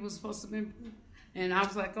wasn't what he was supposed to be. And I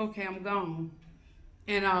was like, okay, I'm gone.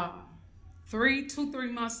 And 3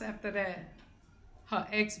 months after that, her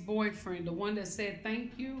ex-boyfriend, the one that said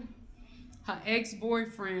thank you, her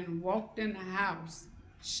ex-boyfriend walked in the house,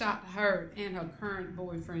 shot her and her current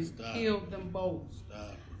boyfriend, killed them both.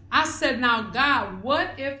 I said, now, God,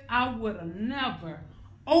 what if I would have never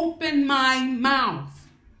opened my mouth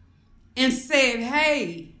and said,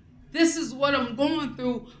 hey, this is what I'm going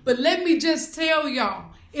through, but let me just tell y'all,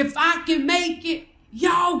 if I can make it,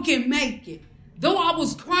 y'all can make it. Though I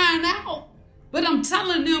was crying out, but I'm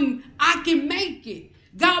telling them I can make it.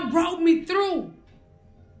 God brought me through.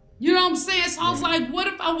 You know what I'm saying? So I was like, what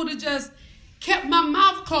if I would have just kept my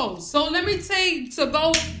mouth closed? So let me tell you, to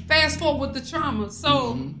go fast forward with the trauma.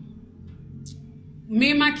 So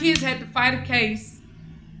me and my kids had to fight a case.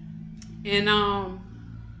 And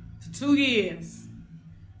for 2 years.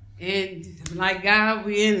 And like, God,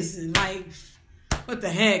 we innocent. Like, what the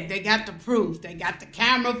heck? They got the proof. They got the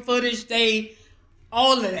camera footage.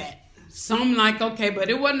 All of that. So I'm like, okay, but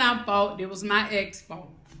it wasn't our fault. It was my ex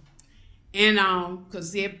fault. And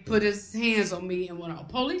because he had put his hands on me. And when a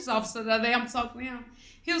police officer the other day, I'm talking to him,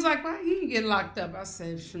 he was like, why he didn't get locked up? I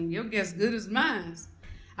said, your guess good as mine.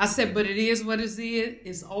 I said, but it is what it is.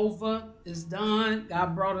 It's over. It's done.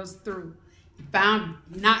 God brought us through. He found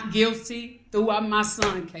not guilty throughout my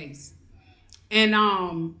son case. And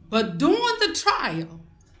but during the trial,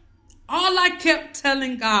 all I kept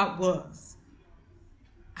telling God was,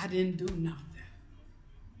 I didn't do nothing.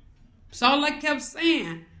 So all I kept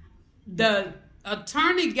saying, the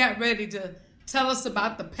attorney got ready to tell us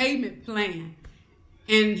about the payment plan.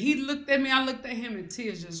 And he looked at me, I looked at him, and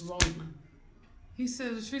tears just rolling. He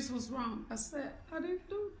said, LaTresa, what's wrong? I said, I didn't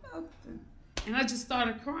do nothing. And I just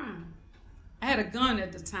started crying. I had a gun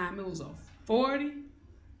at the time. It was a 40. I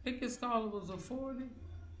think his collar was a 40.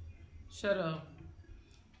 Shut up.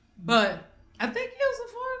 But I think it was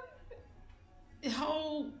a 40. It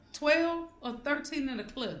hold 12 or 13 in the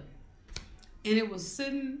clip. And it was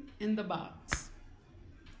sitting in the box.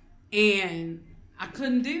 And I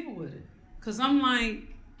couldn't deal with it. Because I'm like,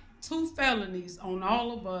 2 felonies on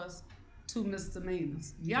all of us, 2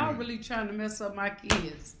 misdemeanors. Y'all really trying to mess up my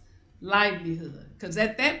kids' livelihood. Because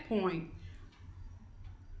at that point,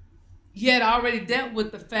 he had already dealt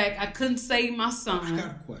with the fact I couldn't save my son. I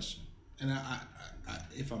got a question. And I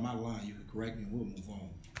if I'm out of line, you can correct me and we'll move on.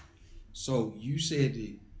 So you said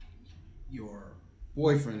that your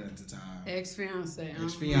boyfriend at the time,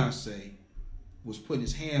 ex-fiance, was putting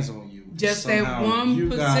his hands on you. Just that one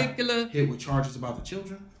particular got hit with charges about the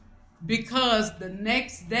children? Because the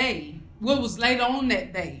next day, what was later on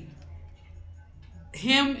that day,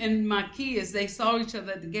 him and my kids, they saw each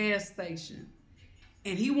other at the gas station.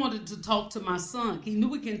 And he wanted to talk to my son. He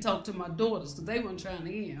knew he couldn't talk to my daughters because they weren't trying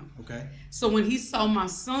to hear him. Okay. So when he saw my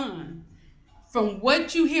son, from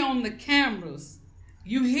what you hear on the cameras,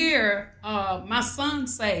 you hear my son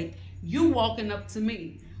say, you walking up to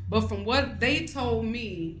me. But from what they told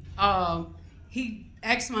me, he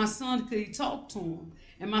asked my son, could he talk to him?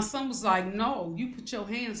 And my son was like, no, you put your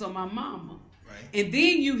hands on my mama. Right. And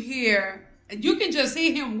then you can just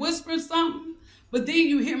hear him whisper something, but then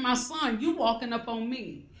you hear my son, you walking up on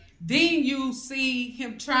me. Then you see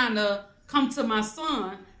him trying to come to my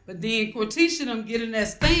son, but then Kortesha them get in that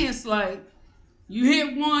stance like, you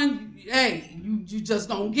hit one, hey, you just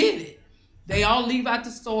don't get it. They all leave out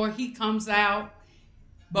the store. He comes out.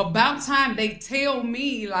 But about time they tell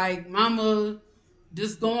me, like, mama,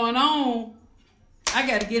 this going on, I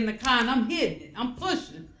got to get in the car and I'm hitting it. I'm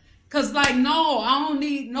pushing. Because, like, no, I don't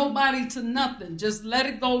need nobody to nothing. Just let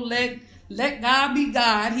it go. Let God be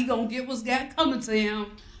God. He going to get what's got coming to him.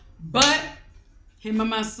 But him and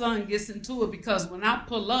my son gets into it because when I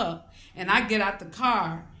pull up and I get out the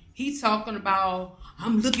car, he's talking about,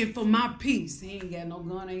 I'm looking for my peace. He ain't got no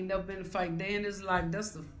gun. Ain't never been in a fight day in his life.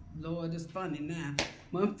 That's the Lord. It's funny now.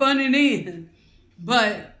 Wasn't funny then.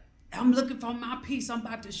 But I'm looking for my peace. I'm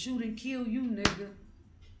about to shoot and kill you, nigga.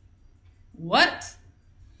 What?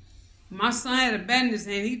 My son had a bat in his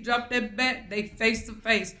hand. He dropped that bat. They face to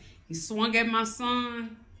face. He swung at my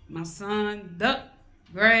son. My son ducked,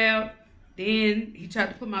 grabbed. Then he tried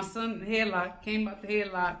to put my son in the headlock. Came out the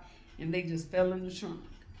headlock. And they just fell in the trunk.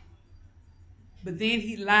 But then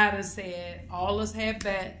he lied and said, all us had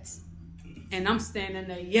bats. And I'm standing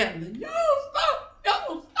there yelling, yo, stop,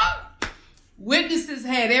 yo, stop. Witnesses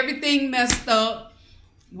had everything messed up.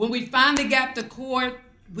 When we finally got to court,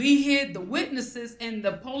 we hid the witnesses and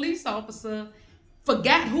the police officer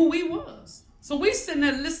forgot who he was. So we sitting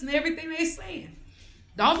there listening to everything they saying.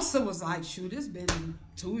 The officer was like, shoot, it's been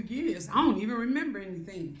 2 years. I don't even remember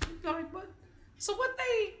anything. He's like, what? So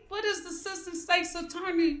what is the assistant state's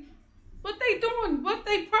attorney, what they doing? What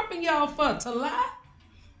they prepping y'all for? To lie?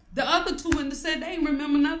 The other two in the said they ain't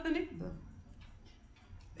remember nothing either.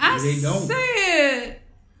 I said,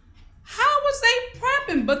 how was they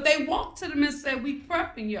prepping? But they walked to them and said, we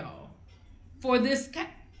prepping y'all for this case.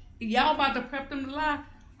 Y'all about to prep them to lie?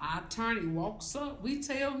 Our attorney walks up. We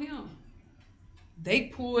tell him. They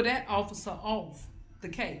pulled that officer off the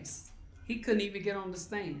case. He couldn't even get on the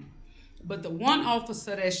stand. But the one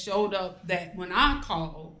officer that showed up that when I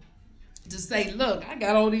called to say, look, I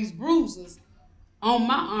got all these bruises on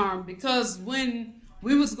my arm because when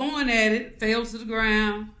we was going at it, fell to the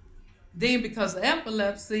ground. Then because of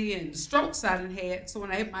epilepsy and the strokes I done had, so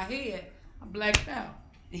when I hit my head, I blacked out.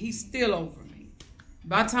 And he's still over me.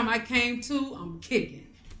 By the time I came to, I'm kicking.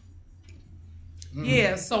 Mm-hmm.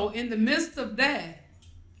 Yeah, so in the midst of that,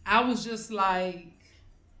 I was just like,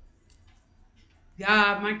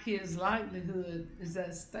 God, my kid's livelihood is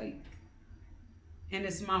at stake. And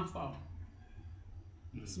it's my fault.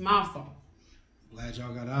 It's my fault. Glad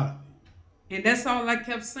y'all got out of it. And that's all I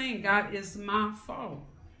kept saying. God, it's my fault.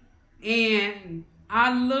 And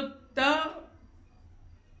I looked up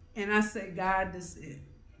and I said, God, this is it.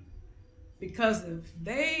 Because if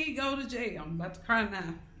they go to jail, I'm about to cry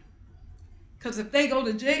now. Because if they go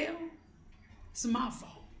to jail, it's my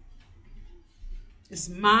fault. It's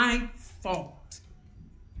my fault.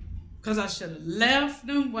 Because I should have left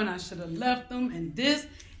them when I should have left them and this.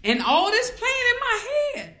 And all this playing in my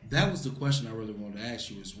head. That was the question I really wanted to ask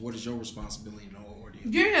you is what is your responsibility in the whole ordeal?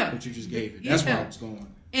 Yeah. What you just gave it. That's where I was going.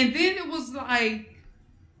 And then it was like,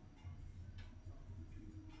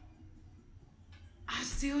 I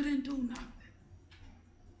still didn't do nothing.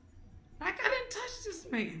 Like I didn't touch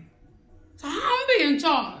this man. So how I'm being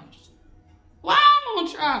charged? Why I'm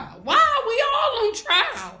on trial? Why are we all on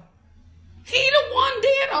trial? He the one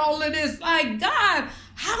did all of this. Like, God,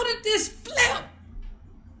 how did this flip?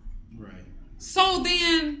 Right. So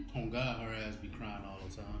then... On God, her ass be crying all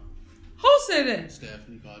the time. Who said that?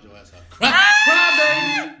 Stephanie called your ass out.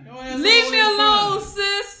 Cry, baby. Leave me alone,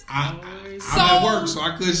 sis. I'm at work, so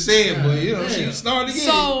I couldn't say it, but, you know, she started again.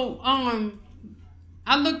 So,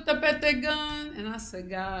 I looked up at that gun, and I said,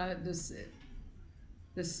 God, this is it.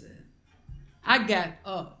 This is it. I got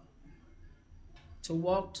up to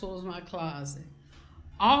walk towards my closet.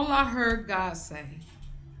 All I heard God say,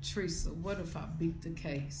 Teresa, what if I beat the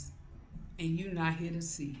case and you not here to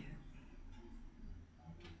see it?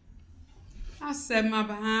 I sat my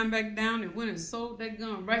behind back down and went and sold that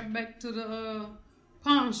gun right back to the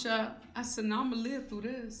pawn shop. I said, no, I'm going to live through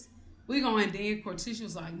this. We going, and then Kortesha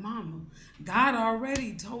was like, Mama, God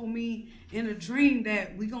already told me in a dream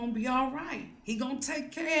that we going to be all right. He going to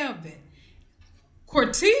take care of it.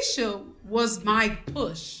 Kortesha was my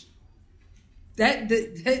push.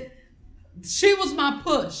 She was my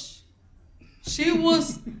push. She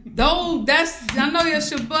was, I know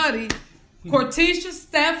that's your buddy. Kortesha,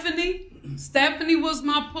 Stephanie, Stephanie was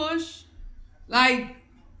my push. Like,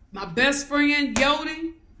 my best friend,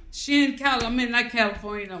 Yodi, she in not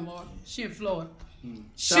California no more. She in Florida.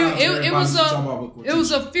 It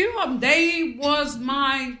was a few of them. They was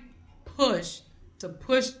my push to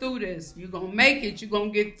push through this. You're going to make it. You're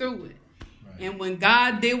going to get through it. Right. And when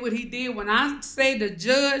God did what he did, when I say the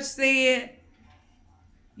judge said,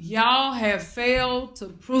 y'all have failed to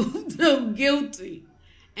prove them guilty.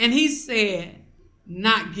 And he said,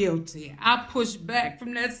 not guilty. I pushed back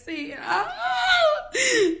from that seat. Oh,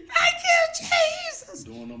 thank you, Jesus.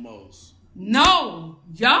 Doing the most. No,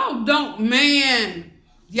 y'all don't, man.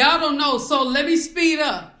 Y'all don't know. So let me speed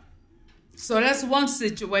up. So that's one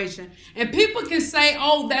situation. And people can say,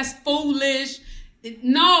 oh, that's foolish.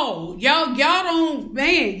 No, y'all don't,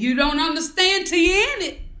 man, you don't understand till you're in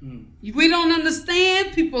it. We don't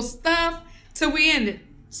understand people's stuff till we in it.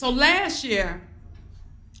 So last year,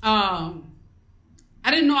 I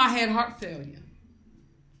didn't know I had heart failure.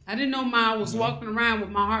 I didn't know I was walking around with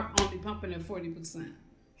my heart only pumping at 40%.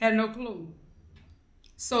 Had no clue.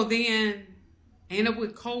 So then I ended up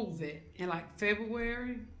with COVID in like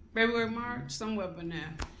February, March, somewhere up in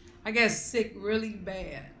there. I got sick really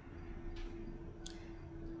bad.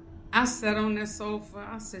 I sat on that sofa.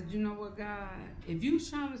 I said, you know what, God, if you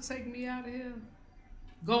trying to take me out of here,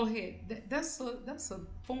 go ahead. That's a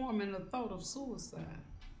form and a thought of suicide.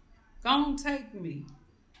 Go on, take me.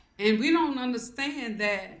 And we don't understand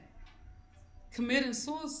that committing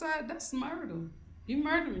suicide, that's murder. You're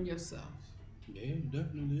murdering yourself. Yeah, you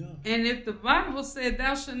definitely are. And if the Bible said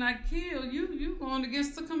thou shalt not kill, you going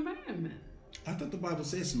against the commandment. I thought the Bible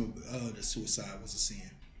said that suicide was a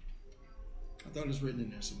sin. I thought it was written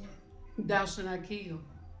in there somewhere. Thou shalt not kill.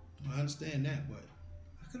 Well, I understand that, but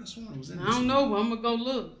I could have sworn it was in there. I don't know. I'm going to go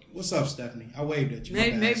look. What's up, Stephanie? I waved at you.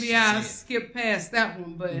 Maybe I skipped past that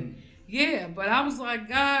one, but yeah, but I was like,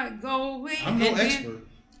 God, go ahead. I'm no expert.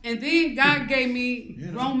 And then God gave me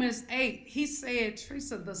Romans 8. He said,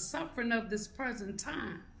 Teresa, the suffering of this present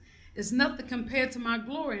time is nothing compared to my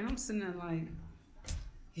glory. And I'm sitting there like,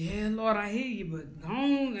 yeah, Lord, I hear you, but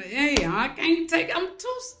don't, I can't take it.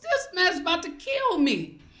 This man's about to kill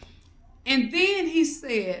me. And then he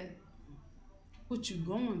said, what you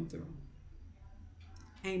going through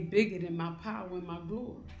ain't bigger than my power and my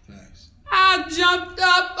glory. Facts. I jumped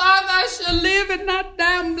up, Father, I shall live and not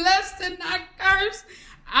die. I'm blessed and not cursed.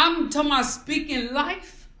 I'm talking about speaking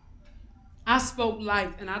life. I spoke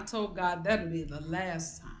life, and I told God that'll be the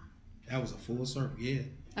last time. That was a full circle, yeah.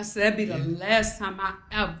 I said that'd be the last time I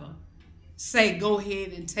ever say, go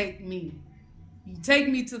ahead and take me. You take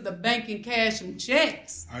me to the bank and cash some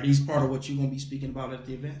checks. Are these part of what you're going to be speaking about at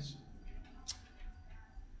the events?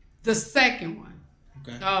 The second one.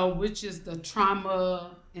 Okay. Which is the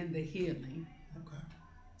trauma and the healing. Okay.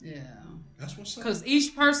 Yeah. That's what's up. Because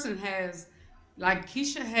each person has, like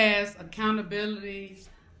Keisha has accountability,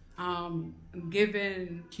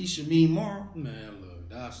 giving. Keisha mean more. Man, look,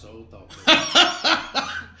 that's so thoughtful.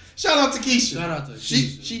 Shout out to Keisha. Shout out to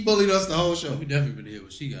Keisha. She bullied us the whole show. We definitely been hear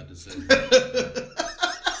what she got to say.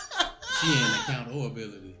 She ain't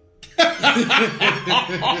accountability.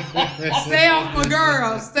 Stay off my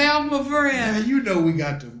girl. Stay off my friend. Man, you know we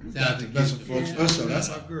got the best of folks. Yeah. That's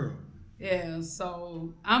our girl. Yeah,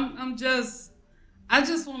 so I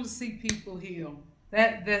just want to see people heal.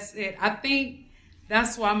 That's it. I think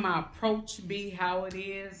that's why my approach be how it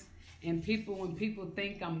is. And when people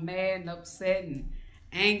think I'm mad and upset and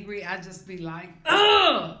angry, I just be like,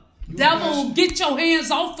 ugh! Devil, get your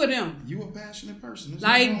hands off of them. You a passionate person. There's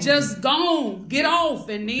like, just go, get off,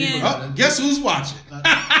 and then... guess who's watching?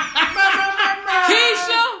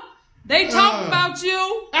 Keisha, they talk about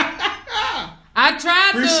you. I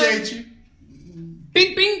tried Appreciate you.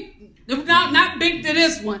 Bink, bink. Not bink to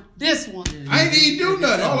this one. This one. I ain't even do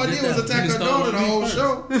nothing. All I did was attack her daughter the whole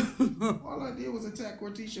show. All I did was attack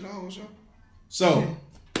Kortesha the whole show. So,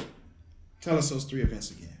 tell us those 3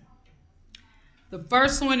 events again. The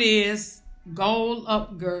first one is Goal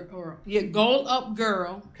Up Girl. Goal Up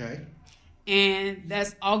Girl. Okay. And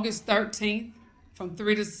that's August 13th from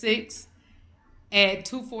 3 to 6 at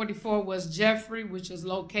 244 West Jeffrey, which is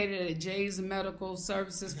located at Jay's Medical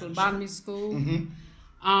Services Phlebotomy School. Mm-hmm.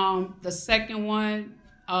 The second one,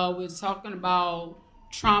 we're talking about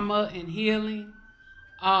trauma and healing,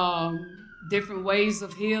 different ways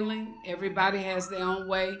of healing. Everybody has their own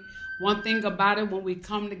way. One thing about it, when we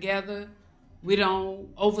come together, we don't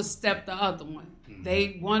overstep the other one.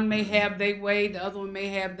 Mm-hmm. One may have their way, the other one may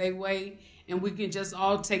have their way, and we can just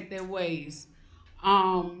all take their ways.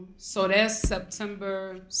 So that's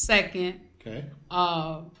September 2nd. Okay.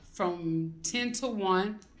 From 10 to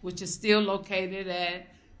 1, which is still located at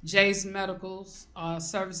Jay's Medical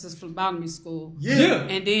Services Phlebotomy School. Yeah.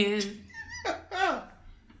 And then,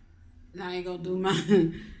 I ain't going to do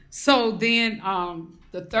mine. So then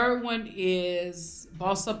the third one is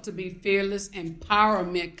Boss Up to Be Fearless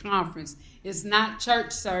Empowerment Conference. It's not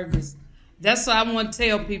church service. That's what I want to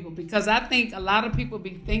tell people, because I think a lot of people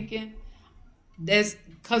be thinking that's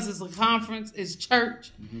because it's a conference, it's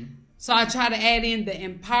church. Mm-hmm. So I try to add in the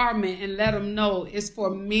empowerment and let them know it's for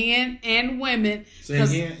men and women. Say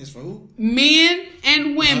again, it's for who? Men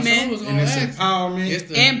and women. And it's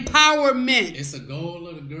empowerment. Empowerment. It's a goal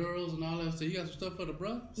of the girls and all that. So you got some stuff for the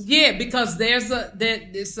brothers? Yeah, because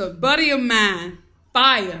it's a buddy of mine,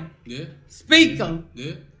 Fire. Yeah. Speaker.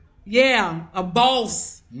 Yeah. Yeah, a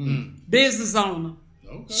boss. Business owner.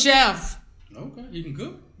 Okay. Chef. Okay. You can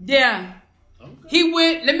cook? Yeah. Okay. He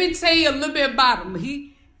went, let me tell you a little bit about him.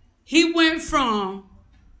 He went from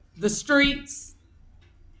the streets,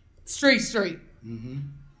 street,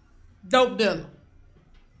 dope dealer.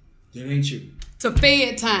 That ain't you. To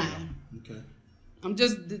fed time. Okay. I'm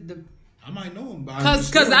just I might know him by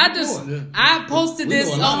because I posted we this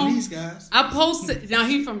know a lot on of these guys. I posted. Now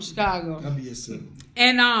he from Chicago. That'll be a simple.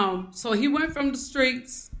 And so he went from the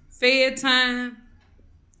streets, fed time,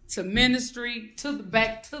 to ministry,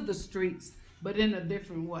 back to the streets, but in a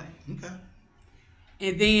different way. Okay.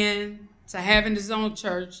 And then to having his own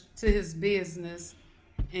church, to his business,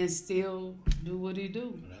 and still do what he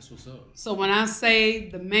do. That's what's up. So when I say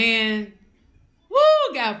the man,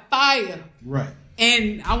 got fire. Right.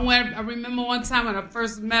 And I remember one time when I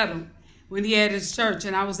first met him, when he had his church,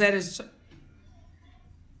 and I was at his church.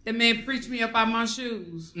 That man preached me up out my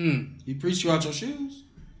shoes. He preached you out your shoes?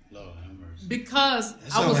 Lord have mercy. Because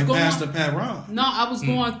that sounds like Pastor Pat Ron. No, I was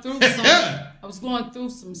going through I was going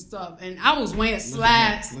through some stuff, and I was wearing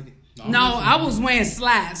slides. I was wearing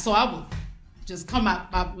slides, so I would just come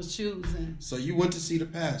out with shoes. And so you went to see the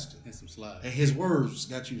pastor and some slides, and his words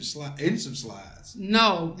got you to slide in some slides.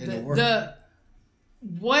 No,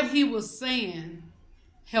 what he was saying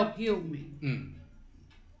helped heal me. Okay.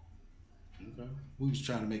 We was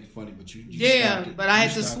trying to make it funny, but you yeah, but I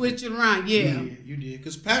had to switch it around. Yeah, you did,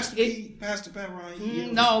 because Pastor Pat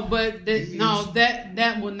Ryan. No, but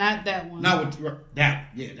that one, not that one. Not with that.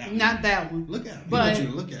 Yeah, that one. Not that one. Look at him. But he want you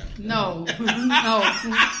to look at him. No,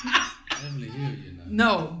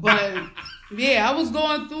 no. But yeah, I was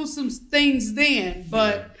going through some things then,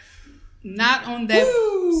 but not on that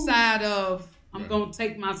side of I'm gonna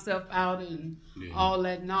take myself out and all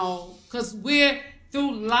that. No, because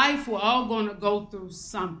through life, we're all going to go through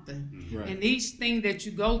something. Right. And each thing that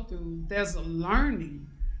you go through, there's a learning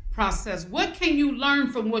process. What can you learn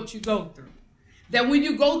from what you go through? That when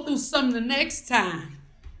you go through something the next time,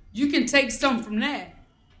 you can take something from that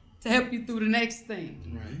to help you through the next thing.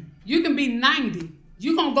 Right. You can be 90.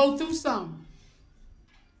 You're going to go through something.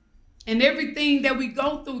 And everything that we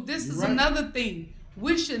go through, this is another thing.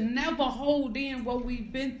 We should never hold in what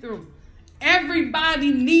we've been through.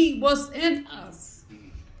 Everybody need what's in us.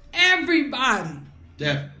 Everybody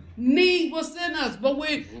definitely need what's in us, but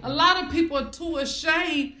a lot of people are too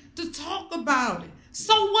ashamed to talk about it.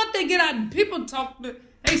 So what they get out? People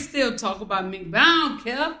they still talk about me, but I don't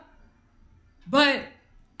care. But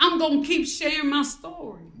I'm gonna keep sharing my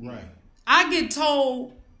story. Right. I get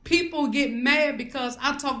told people get mad because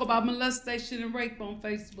I talk about molestation and rape on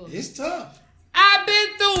Facebook. It's tough. I've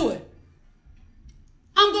been through it.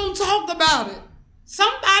 I'm gonna talk about it.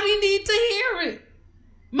 Somebody need to hear it.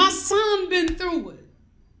 My son been through it.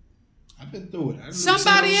 I've been through it.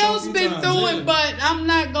 Somebody else been through it, but I'm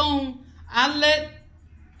not going to... I let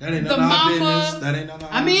that ain't the mama... That ain't none of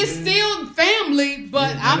I mean, it's still family,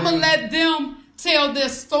 but I'm going to let them tell their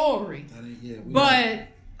story. But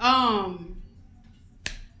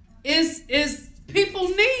it's people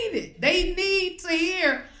need it. They need to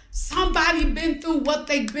hear somebody been through what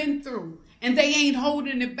they've been through. And they ain't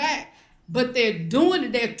holding it back. But they're doing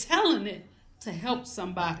it. They're telling it to help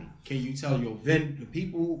somebody. Can you tell the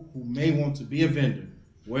people who may want to be a vendor,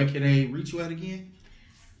 where can they reach you at again?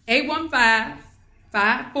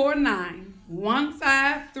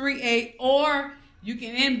 815-549-1538, or you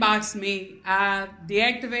can inbox me. I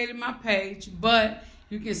deactivated my page, but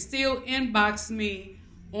you can still inbox me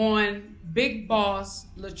on Big Boss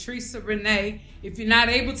LaTresa Renee. If you're not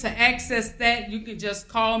able to access that, you can just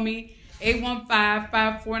call me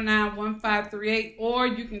 815-549-1538, or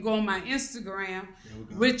you can go on my Instagram,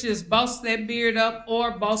 which is Boss That Beard Up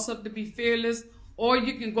or Boss Up to Be Fearless, or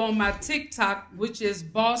you can go on my TikTok, which is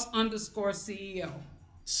Boss_CEO.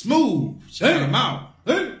 Smooth. Shout him out.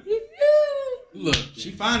 Look,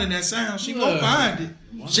 she finding that sound. She gonna find it.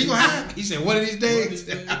 She gonna have it. He said, one of these days.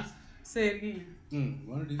 Say it again.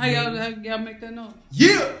 One of these How y'all make that noise?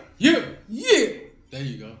 Yeah. There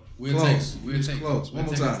you go. We'll Close. We'll take close. We'll One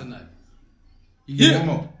more take time. it tonight. You get one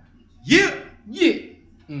more. Yeah.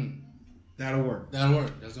 That'll work.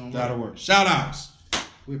 That's gonna work. That'll work. Shout outs.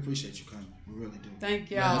 We appreciate you coming. We really do.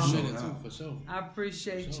 Thank Yeah, y'all. too, for sure. I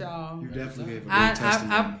appreciate y'all. You definitely gave a great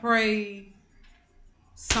testimony. I pray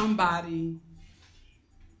somebody,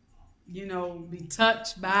 be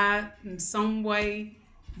touched by it in some way.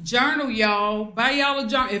 Journal, y'all. Buy y'all a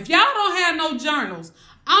journal. If y'all don't have no journals,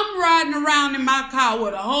 I'm riding around in my car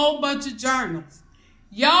with a whole bunch of journals.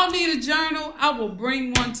 Y'all need a journal, I will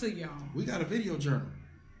bring one to y'all. We got a video journal.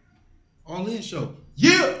 All in show.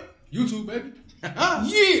 Yeah. YouTube, baby.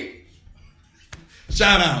 Yeah.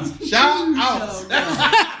 Shout outs. Shout outs.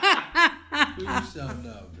 Shout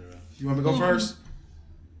out, girl. You want me to go first?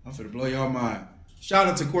 I'm finna blow y'all mind. Shout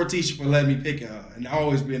out to Kortesha for letting me pick her and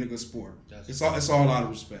always being a good sport. It's all out of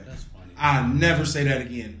respect. That's funny. I never say that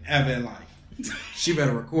again ever in life. She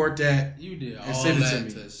better record that. You did and all send it that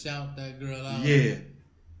to me. to shout that girl out. Yeah.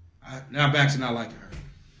 Now back to not liking her.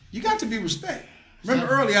 You got to be respect. Remember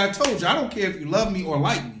earlier I told you I don't care if you love me or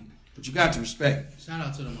like me, but you got to respect. Shout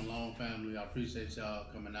out to the Malone family. I appreciate y'all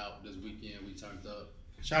coming out this weekend. We turned up.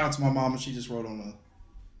 Shout out to my mama. She just wrote on the.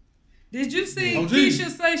 Did you see Oh, Keisha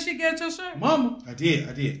say she got your shirt? Mama. I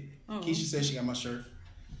did. Oh. Keisha said she got my shirt.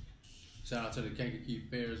 Shout out to the Kankakee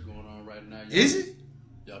Fairs going on right now. Y'all, Is it?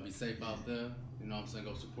 Y'all be safe out there. You know what I'm saying?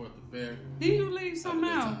 Go support the fair. Did you leave something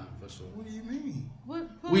Have a good out? time, for sure. What do you mean? What?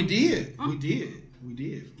 We did.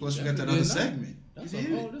 Plus we got that other segment. That's We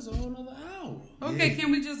did. a whole nother hour. Okay, Yeah.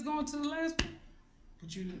 can we just go into the last one?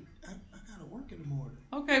 But I gotta work in the morning.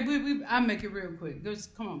 Okay, I'll make it real quick.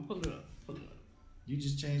 Just come on, pull it up. You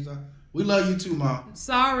just changed our. We love you too, Mom.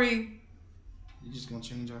 Sorry. You just gonna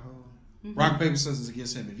change our whole. Rock, paper, scissors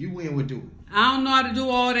against him. If you win, we'll do it. I don't know how to do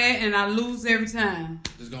all that, and I lose every time.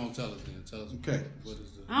 Just go and tell us then. Tell us. Okay. What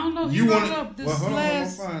is the... I don't know. You want wanted. up this Well, hold on. I'm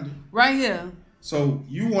last gonna find it. right here. So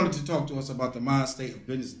you wanted to talk to us about the mind state of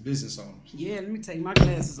business owners, Yeah, let me take my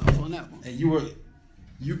glasses off on that one. and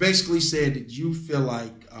you basically said that you feel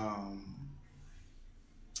like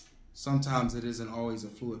sometimes it isn't always a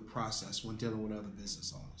fluid process when dealing with other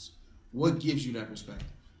business owners. What gives you that perspective?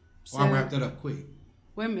 Well, I'll wrap that up quick.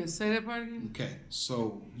 Wait a minute, say that part again. Okay,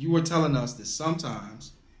 so you were telling us that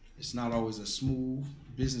sometimes it's not always a smooth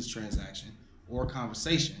business transaction or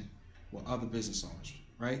conversation with other business owners,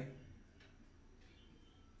 right?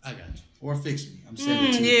 I got you. Or fix me. I'm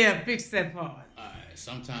saying it too. Yeah, fix that part. All right.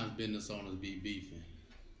 Sometimes business owners be beefing.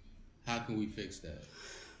 How can we fix that?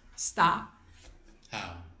 Stop.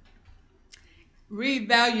 How?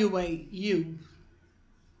 Reevaluate you.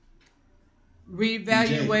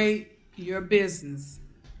 Reevaluate your business.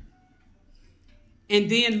 And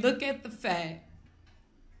then look at the fact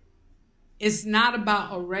it's not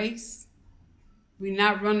about a race. We're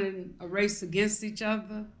not running a race against each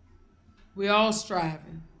other. We're all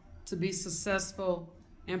striving to be successful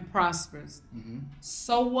and prosperous. Mm-hmm.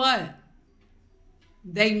 So what?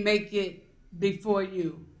 They make it before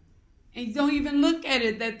you. And you don't even look at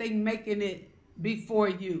it that they making it before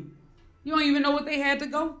you. You don't even know what they had to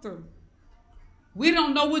go through. We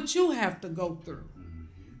don't know what you have to go through.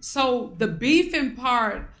 So the beefing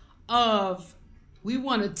part of we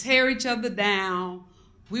want to tear each other down.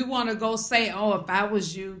 We want to go say, oh, if I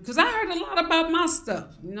was you. Because I heard a lot about my stuff.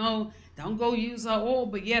 Don't go use her oil,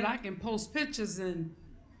 but yet I can post pictures and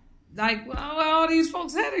like, well, all these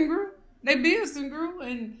folks hadn't grew. They business grew.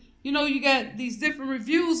 And, you got these different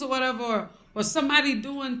reviews or whatever, or somebody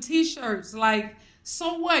doing T-shirts. Like,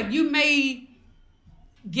 so what? You may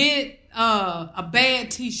get a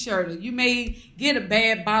bad T-shirt, or you may get a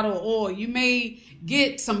bad bottle of oil. You may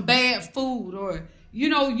get some bad food, or,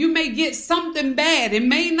 you may get something bad. It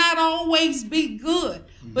may not always be good,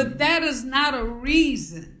 but that is not a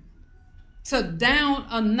reason to down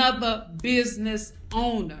another business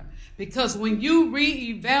owner. Because when you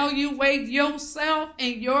reevaluate yourself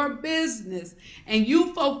and your business and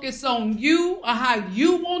you focus on you or how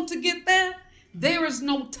you want to get there, there is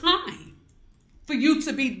no time for you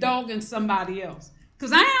to be dogging somebody else.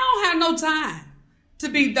 Because I don't have no time to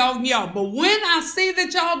be dogging y'all. But when I see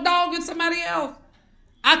that y'all dogging somebody else,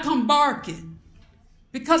 I come barking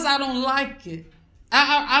because I don't like it.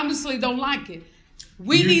 I honestly don't like it.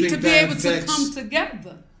 We need to be able to come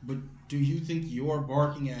together. But do you think your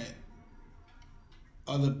barking at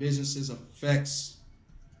other businesses affects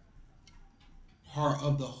part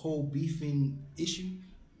of the whole beefing issue?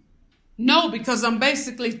 No, because I'm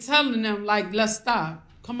basically telling them, like, let's stop.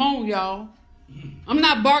 Come on, y'all. I'm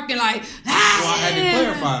not barking like, Well, I had to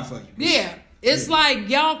clarify for you. Yeah. It's like,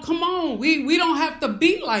 y'all, come on. We don't have to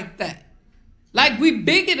be like that. Like, we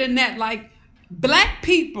bigger than that. Like, black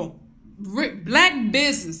people, black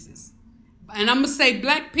businesses, and I'm going to say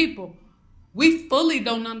black people, we fully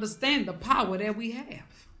don't understand the power that we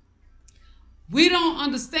have. We don't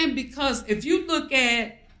understand because if you look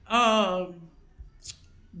at,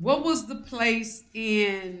 what was the place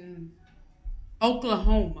in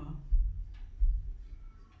Oklahoma?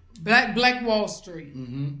 Black Wall Street.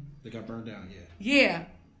 Mm-hmm. They got burned down, Yeah.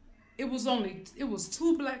 It was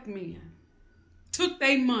 2 black men. Took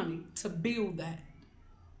their money to build that.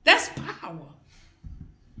 That's power.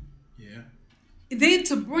 Yeah. Then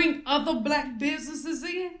to bring other black businesses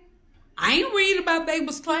in, I ain't read about they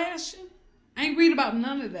was clashing. I ain't read about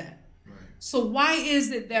none of that. Right. So why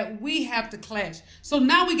is it that we have to clash? So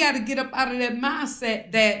now we got to get up out of that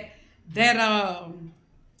mindset that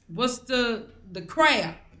what's the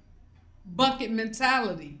crab bucket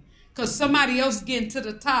mentality? Because somebody else getting to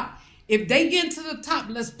the top. If they get to the top,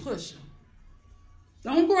 let's push them.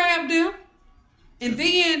 Don't grab them. And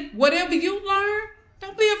then whatever you learn,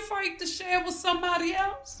 don't be afraid to share with somebody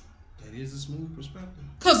else. That is a smooth perspective.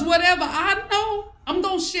 Because whatever I know, I'm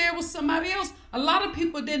going to share with somebody else. A lot of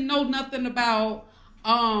people didn't know nothing about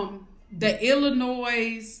the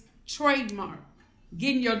Illinois trademark.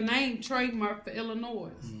 Getting your name trademarked for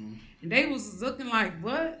Illinois. Mm-hmm. And they was looking like,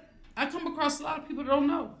 what? I come across a lot of people that don't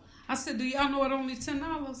know. I said, do y'all know it only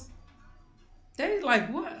 $10? They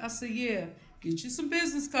like, what? I said, yeah. Get you some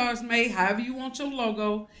business cards made, however you want your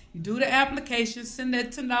logo. You do the application, send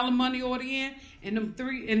that $10 money order in, and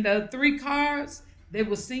the three cards, they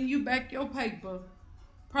will send you back your paper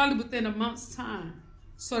probably within a month's time.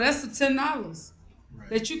 So that's the $10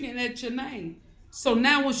 that you can add your name. So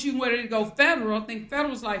now once you ready to go federal, I think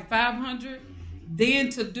federal's like $500. Then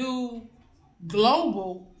to do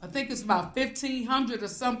global, I think it's about $1,500 or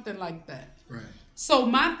something like that. Right. So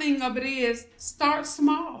my thing of it is start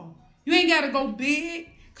small. You ain't got to go big,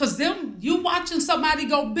 because you watching somebody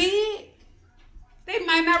go big, they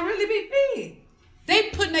might not really be big. They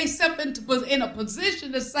putting themselves in a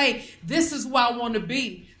position to say, this is where I want to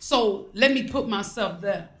be. So let me put myself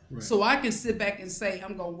there. Right. So I can sit back and say,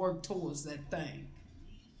 I'm going to work towards that thing.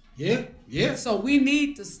 Yeah, yeah. So we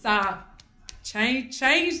need to stop, change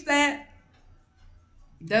that.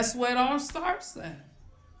 That's where it all starts at.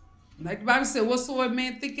 Like the Bible said, whatsoever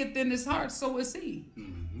man thinketh in his heart, so is he.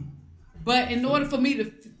 Mm-hmm. But in order for me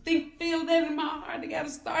to feel that in my heart, I got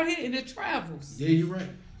to start here, and it travels. Yeah, you're right.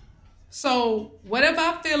 So whatever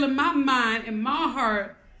I feel in my mind, in my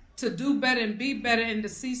heart, to do better and be better and to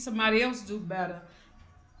see somebody else do better,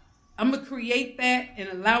 I'm going to create that and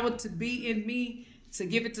allow it to be in me to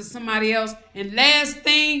give it to somebody else. And last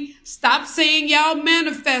thing, stop saying y'all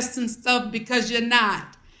manifesting stuff, because you're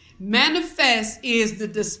not. Manifest is the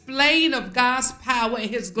displaying of God's power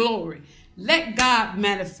and his glory. Let God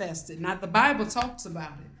manifest it. Now, the Bible talks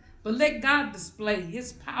about it. But let God display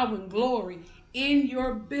his power and glory in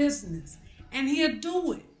your business. And he'll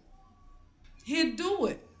do it. He'll do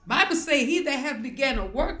it. Bible say he that hath began a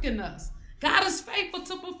work in us, God is faithful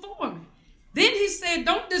to perform it. Then he said,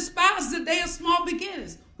 don't despise the day of small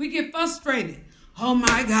beginnings. We get frustrated. Oh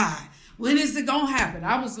my God, when is it going to happen?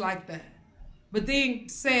 I was like that. But then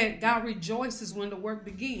said, God rejoices when the work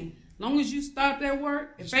begins. Long as you start that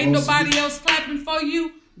work, if ain't nobody else clapping for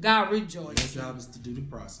you, God rejoices. Your job is to do the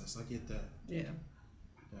process. I get that. Yeah.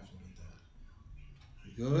 Definitely get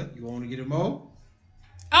that. You good? You want to get it more?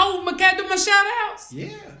 Oh, can I do my shout outs?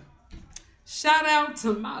 Yeah. Shout out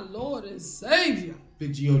to my Lord and Savior.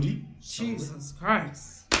 Big G.O.D. Jesus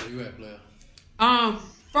Christ. Where you at, player?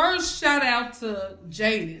 First shout out to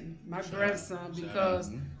Jaden, my grandson, because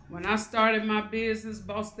when I started my business,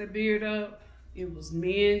 Boss That Beard Up, it was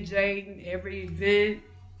me and Jaden. Every event,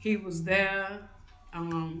 he was there,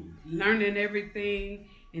 learning everything.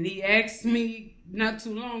 And he asked me not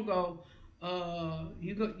too long ago,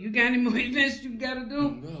 you got any more events you got to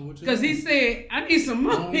do? Because he said, I need some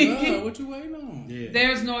money. Oh, God, what you waiting on? Yeah.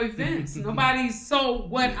 There's no events. Nobody's. So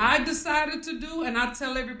what I decided to do, and I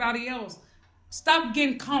tell everybody else, stop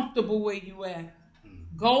getting comfortable where you at.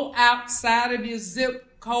 Go outside of your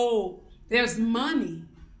zip code. There's money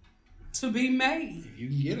to be made. If you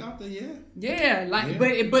can get out there, yeah. Yeah,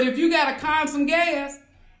 but if you got a car and some gas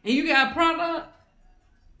and you got a product,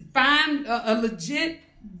 find a legit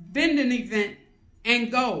vending event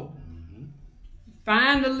and go. Mm-hmm.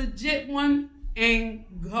 Find a legit one and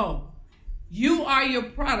go. You are your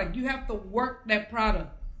product. You have to work that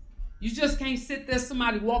product. You just can't sit there,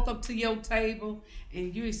 somebody walk up to your table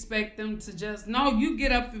and you expect them to just, no, you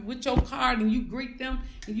get up with your card and you greet them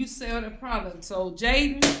and you sell the product. So,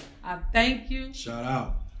 Jaden, I thank you. Shout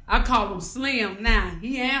out. I call him Slim now.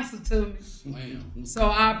 He answered to me. Slim. So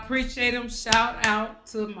I appreciate him. Shout out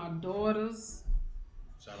to my daughters.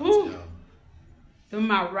 Shout out to y'all. They're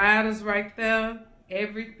my riders right there.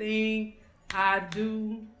 Everything I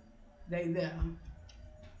do, they there.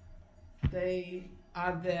 They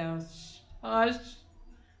are there. Hush.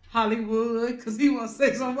 Hollywood, because he want to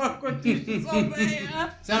say something about Kortesha so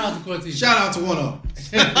bad. Shout out to Kortesha. Shout out to one of them.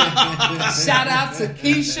 Shout out to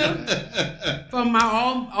Keisha for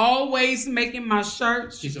my always making my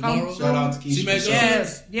shirts. Keisha come Morrow. through. Shout out to Keisha. She made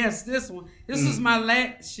Yes, this one. This is my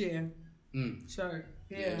last year shirt.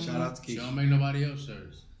 Yeah. Shout out to She Keisha. don't make nobody else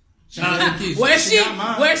shirts. Shout out to Keisha.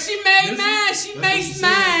 Where she made mine, she makes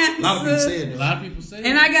mine. A lot of people said A that. lot of people say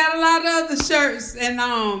And that. I got a lot of other shirts, and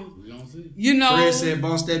We gonna see. you know, Fred said,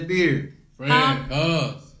 boss that beard. Fred,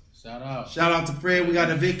 cuz. Shout out. Shout out to Fred. We got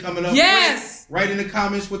an event coming up. yes, Fred, write in the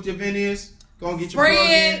comments what the event is. Go and get your plug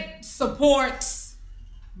in. Fred supports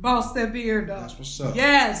Boss That Beard up. That's what's up.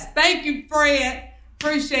 Yes, thank you, Fred.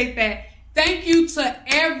 Appreciate that. Thank you to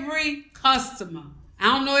every customer. I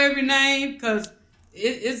don't know every name because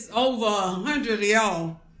it's over 100 of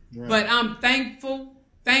y'all. Right. But I'm thankful.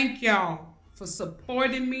 Thank y'all for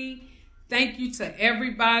supporting me. Thank you to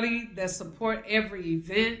everybody that support every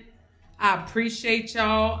event. I appreciate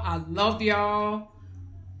y'all. I love y'all.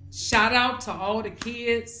 Shout out to all the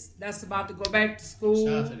kids that's about to go back to school.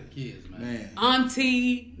 Shout out to the kids, man.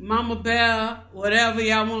 Auntie, Mama Bear, whatever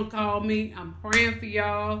y'all want to call me. I'm praying for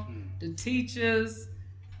y'all. The teachers,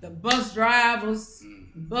 the bus drivers,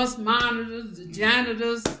 bus monitors, the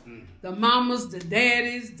janitors, the mamas, the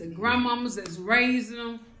daddies, the grandmamas that's raising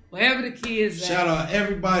them, wherever the kids Shout at. out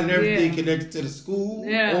everybody and everything connected to the school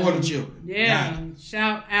or the children. Yeah, Got it.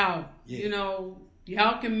 shout out. Yeah. You know,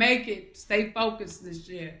 y'all can make it. Stay focused this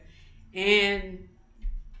year. And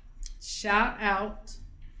shout out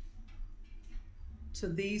to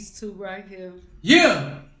these two right here.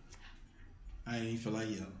 Yeah. I ain't even feel like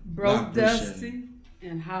yo. Broke I appreciate Dusty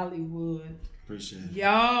and Hollywood. Appreciate it.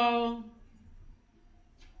 Y'all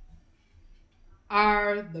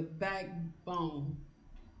are the backbone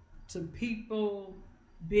to people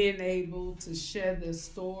being able to share their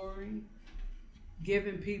story,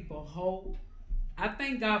 giving people hope. I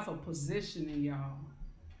thank God for positioning y'all.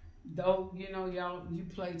 Though, you know, y'all, you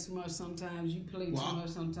play too much sometimes, you play too much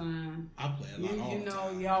sometimes. I play a lot all You the know,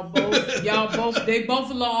 time. y'all both, they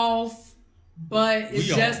both a little off, but it's We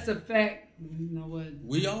just off. the fact, you know what?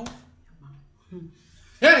 We on?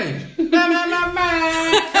 Hey! Man,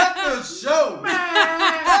 cut the show.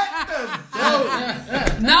 Man, cut the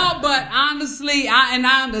show. No, but honestly, I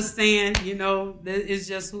understand, you know, it's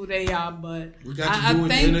just who they are, but We got to I do it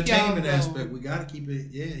thank the entertainment y'all, though. aspect. We got to keep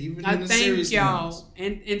it, even I in the thank serious y'all, moments.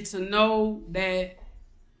 and to know that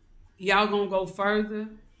y'all gonna go further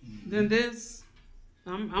than this.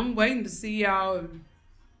 I'm waiting to see y'all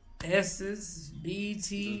S's,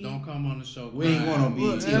 BT. Just don't come on the show. We ain't going on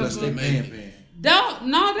BET unless they Make paying. it.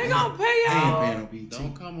 No, they gonna pay They ain't y'all. paying on BET.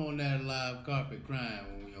 Don't come on that live carpet crying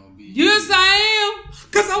when we on BET. Yes, I am,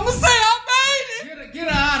 cause I'm gonna say I made it. Get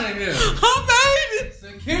her out of here. I made it.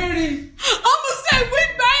 Security. I'm gonna say we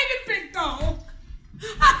made it, big dog.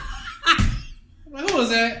 Who was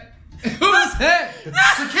that? Who was that?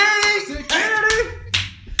 Security!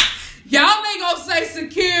 Y'all ain't gonna say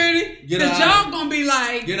security, Get cause out. y'all gonna be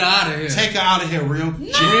like, Get her out of here. Take her out of here real no,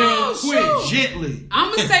 quick. shoot. Gently. I'm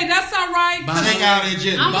gonna say that's all right. By Take her out of here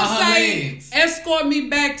gently. I'm By gonna her say legs. escort me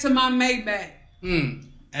back to my Maybach.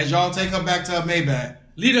 As y'all take her back to her Maybach.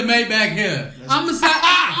 Leave the Maybach here. I'm gonna say,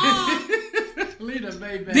 Leave the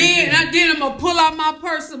Maybach then I'm gonna pull out my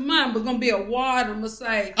purse of mine, but gonna be a ward. I'm gonna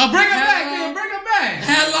say, Oh, bring her back, hello. man. Bring her back.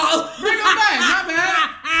 Hello. Bring her back. My bad.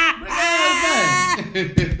 Bring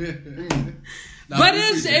her back. Nah, But we it's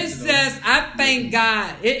appreciate you, though. just, I thank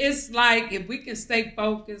God. It's like if we can stay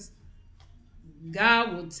focused,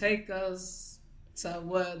 God will take us to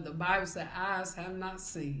what the Bible said, eyes have not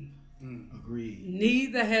seen. Agreed.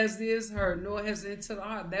 Neither has ears heard, nor has it entered the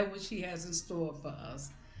heart that which He has in store for us.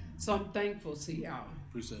 So I'm thankful to y'all.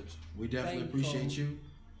 Appreciate you. We definitely Thankful. appreciate you.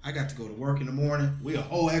 I got to go to work in the morning. We a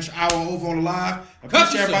whole extra hour over on the live. I Cut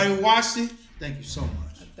appreciate the everybody show. who watched it. Thank you so much.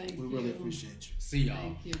 Thank we you. really appreciate you. See y'all.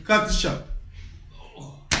 Thank you. Cut the show.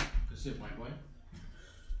 Good shit, my boy.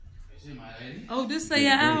 Good shit, my lady. Oh, this say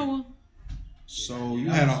an hour. So you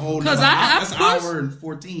had a whole 'Cause nother I that's an pushed- hour and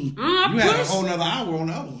 14. I You had a pushed. whole nother hour on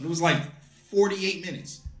the other one. It was like 48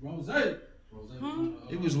 minutes. Rose.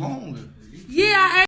 It was longer. Yeah, I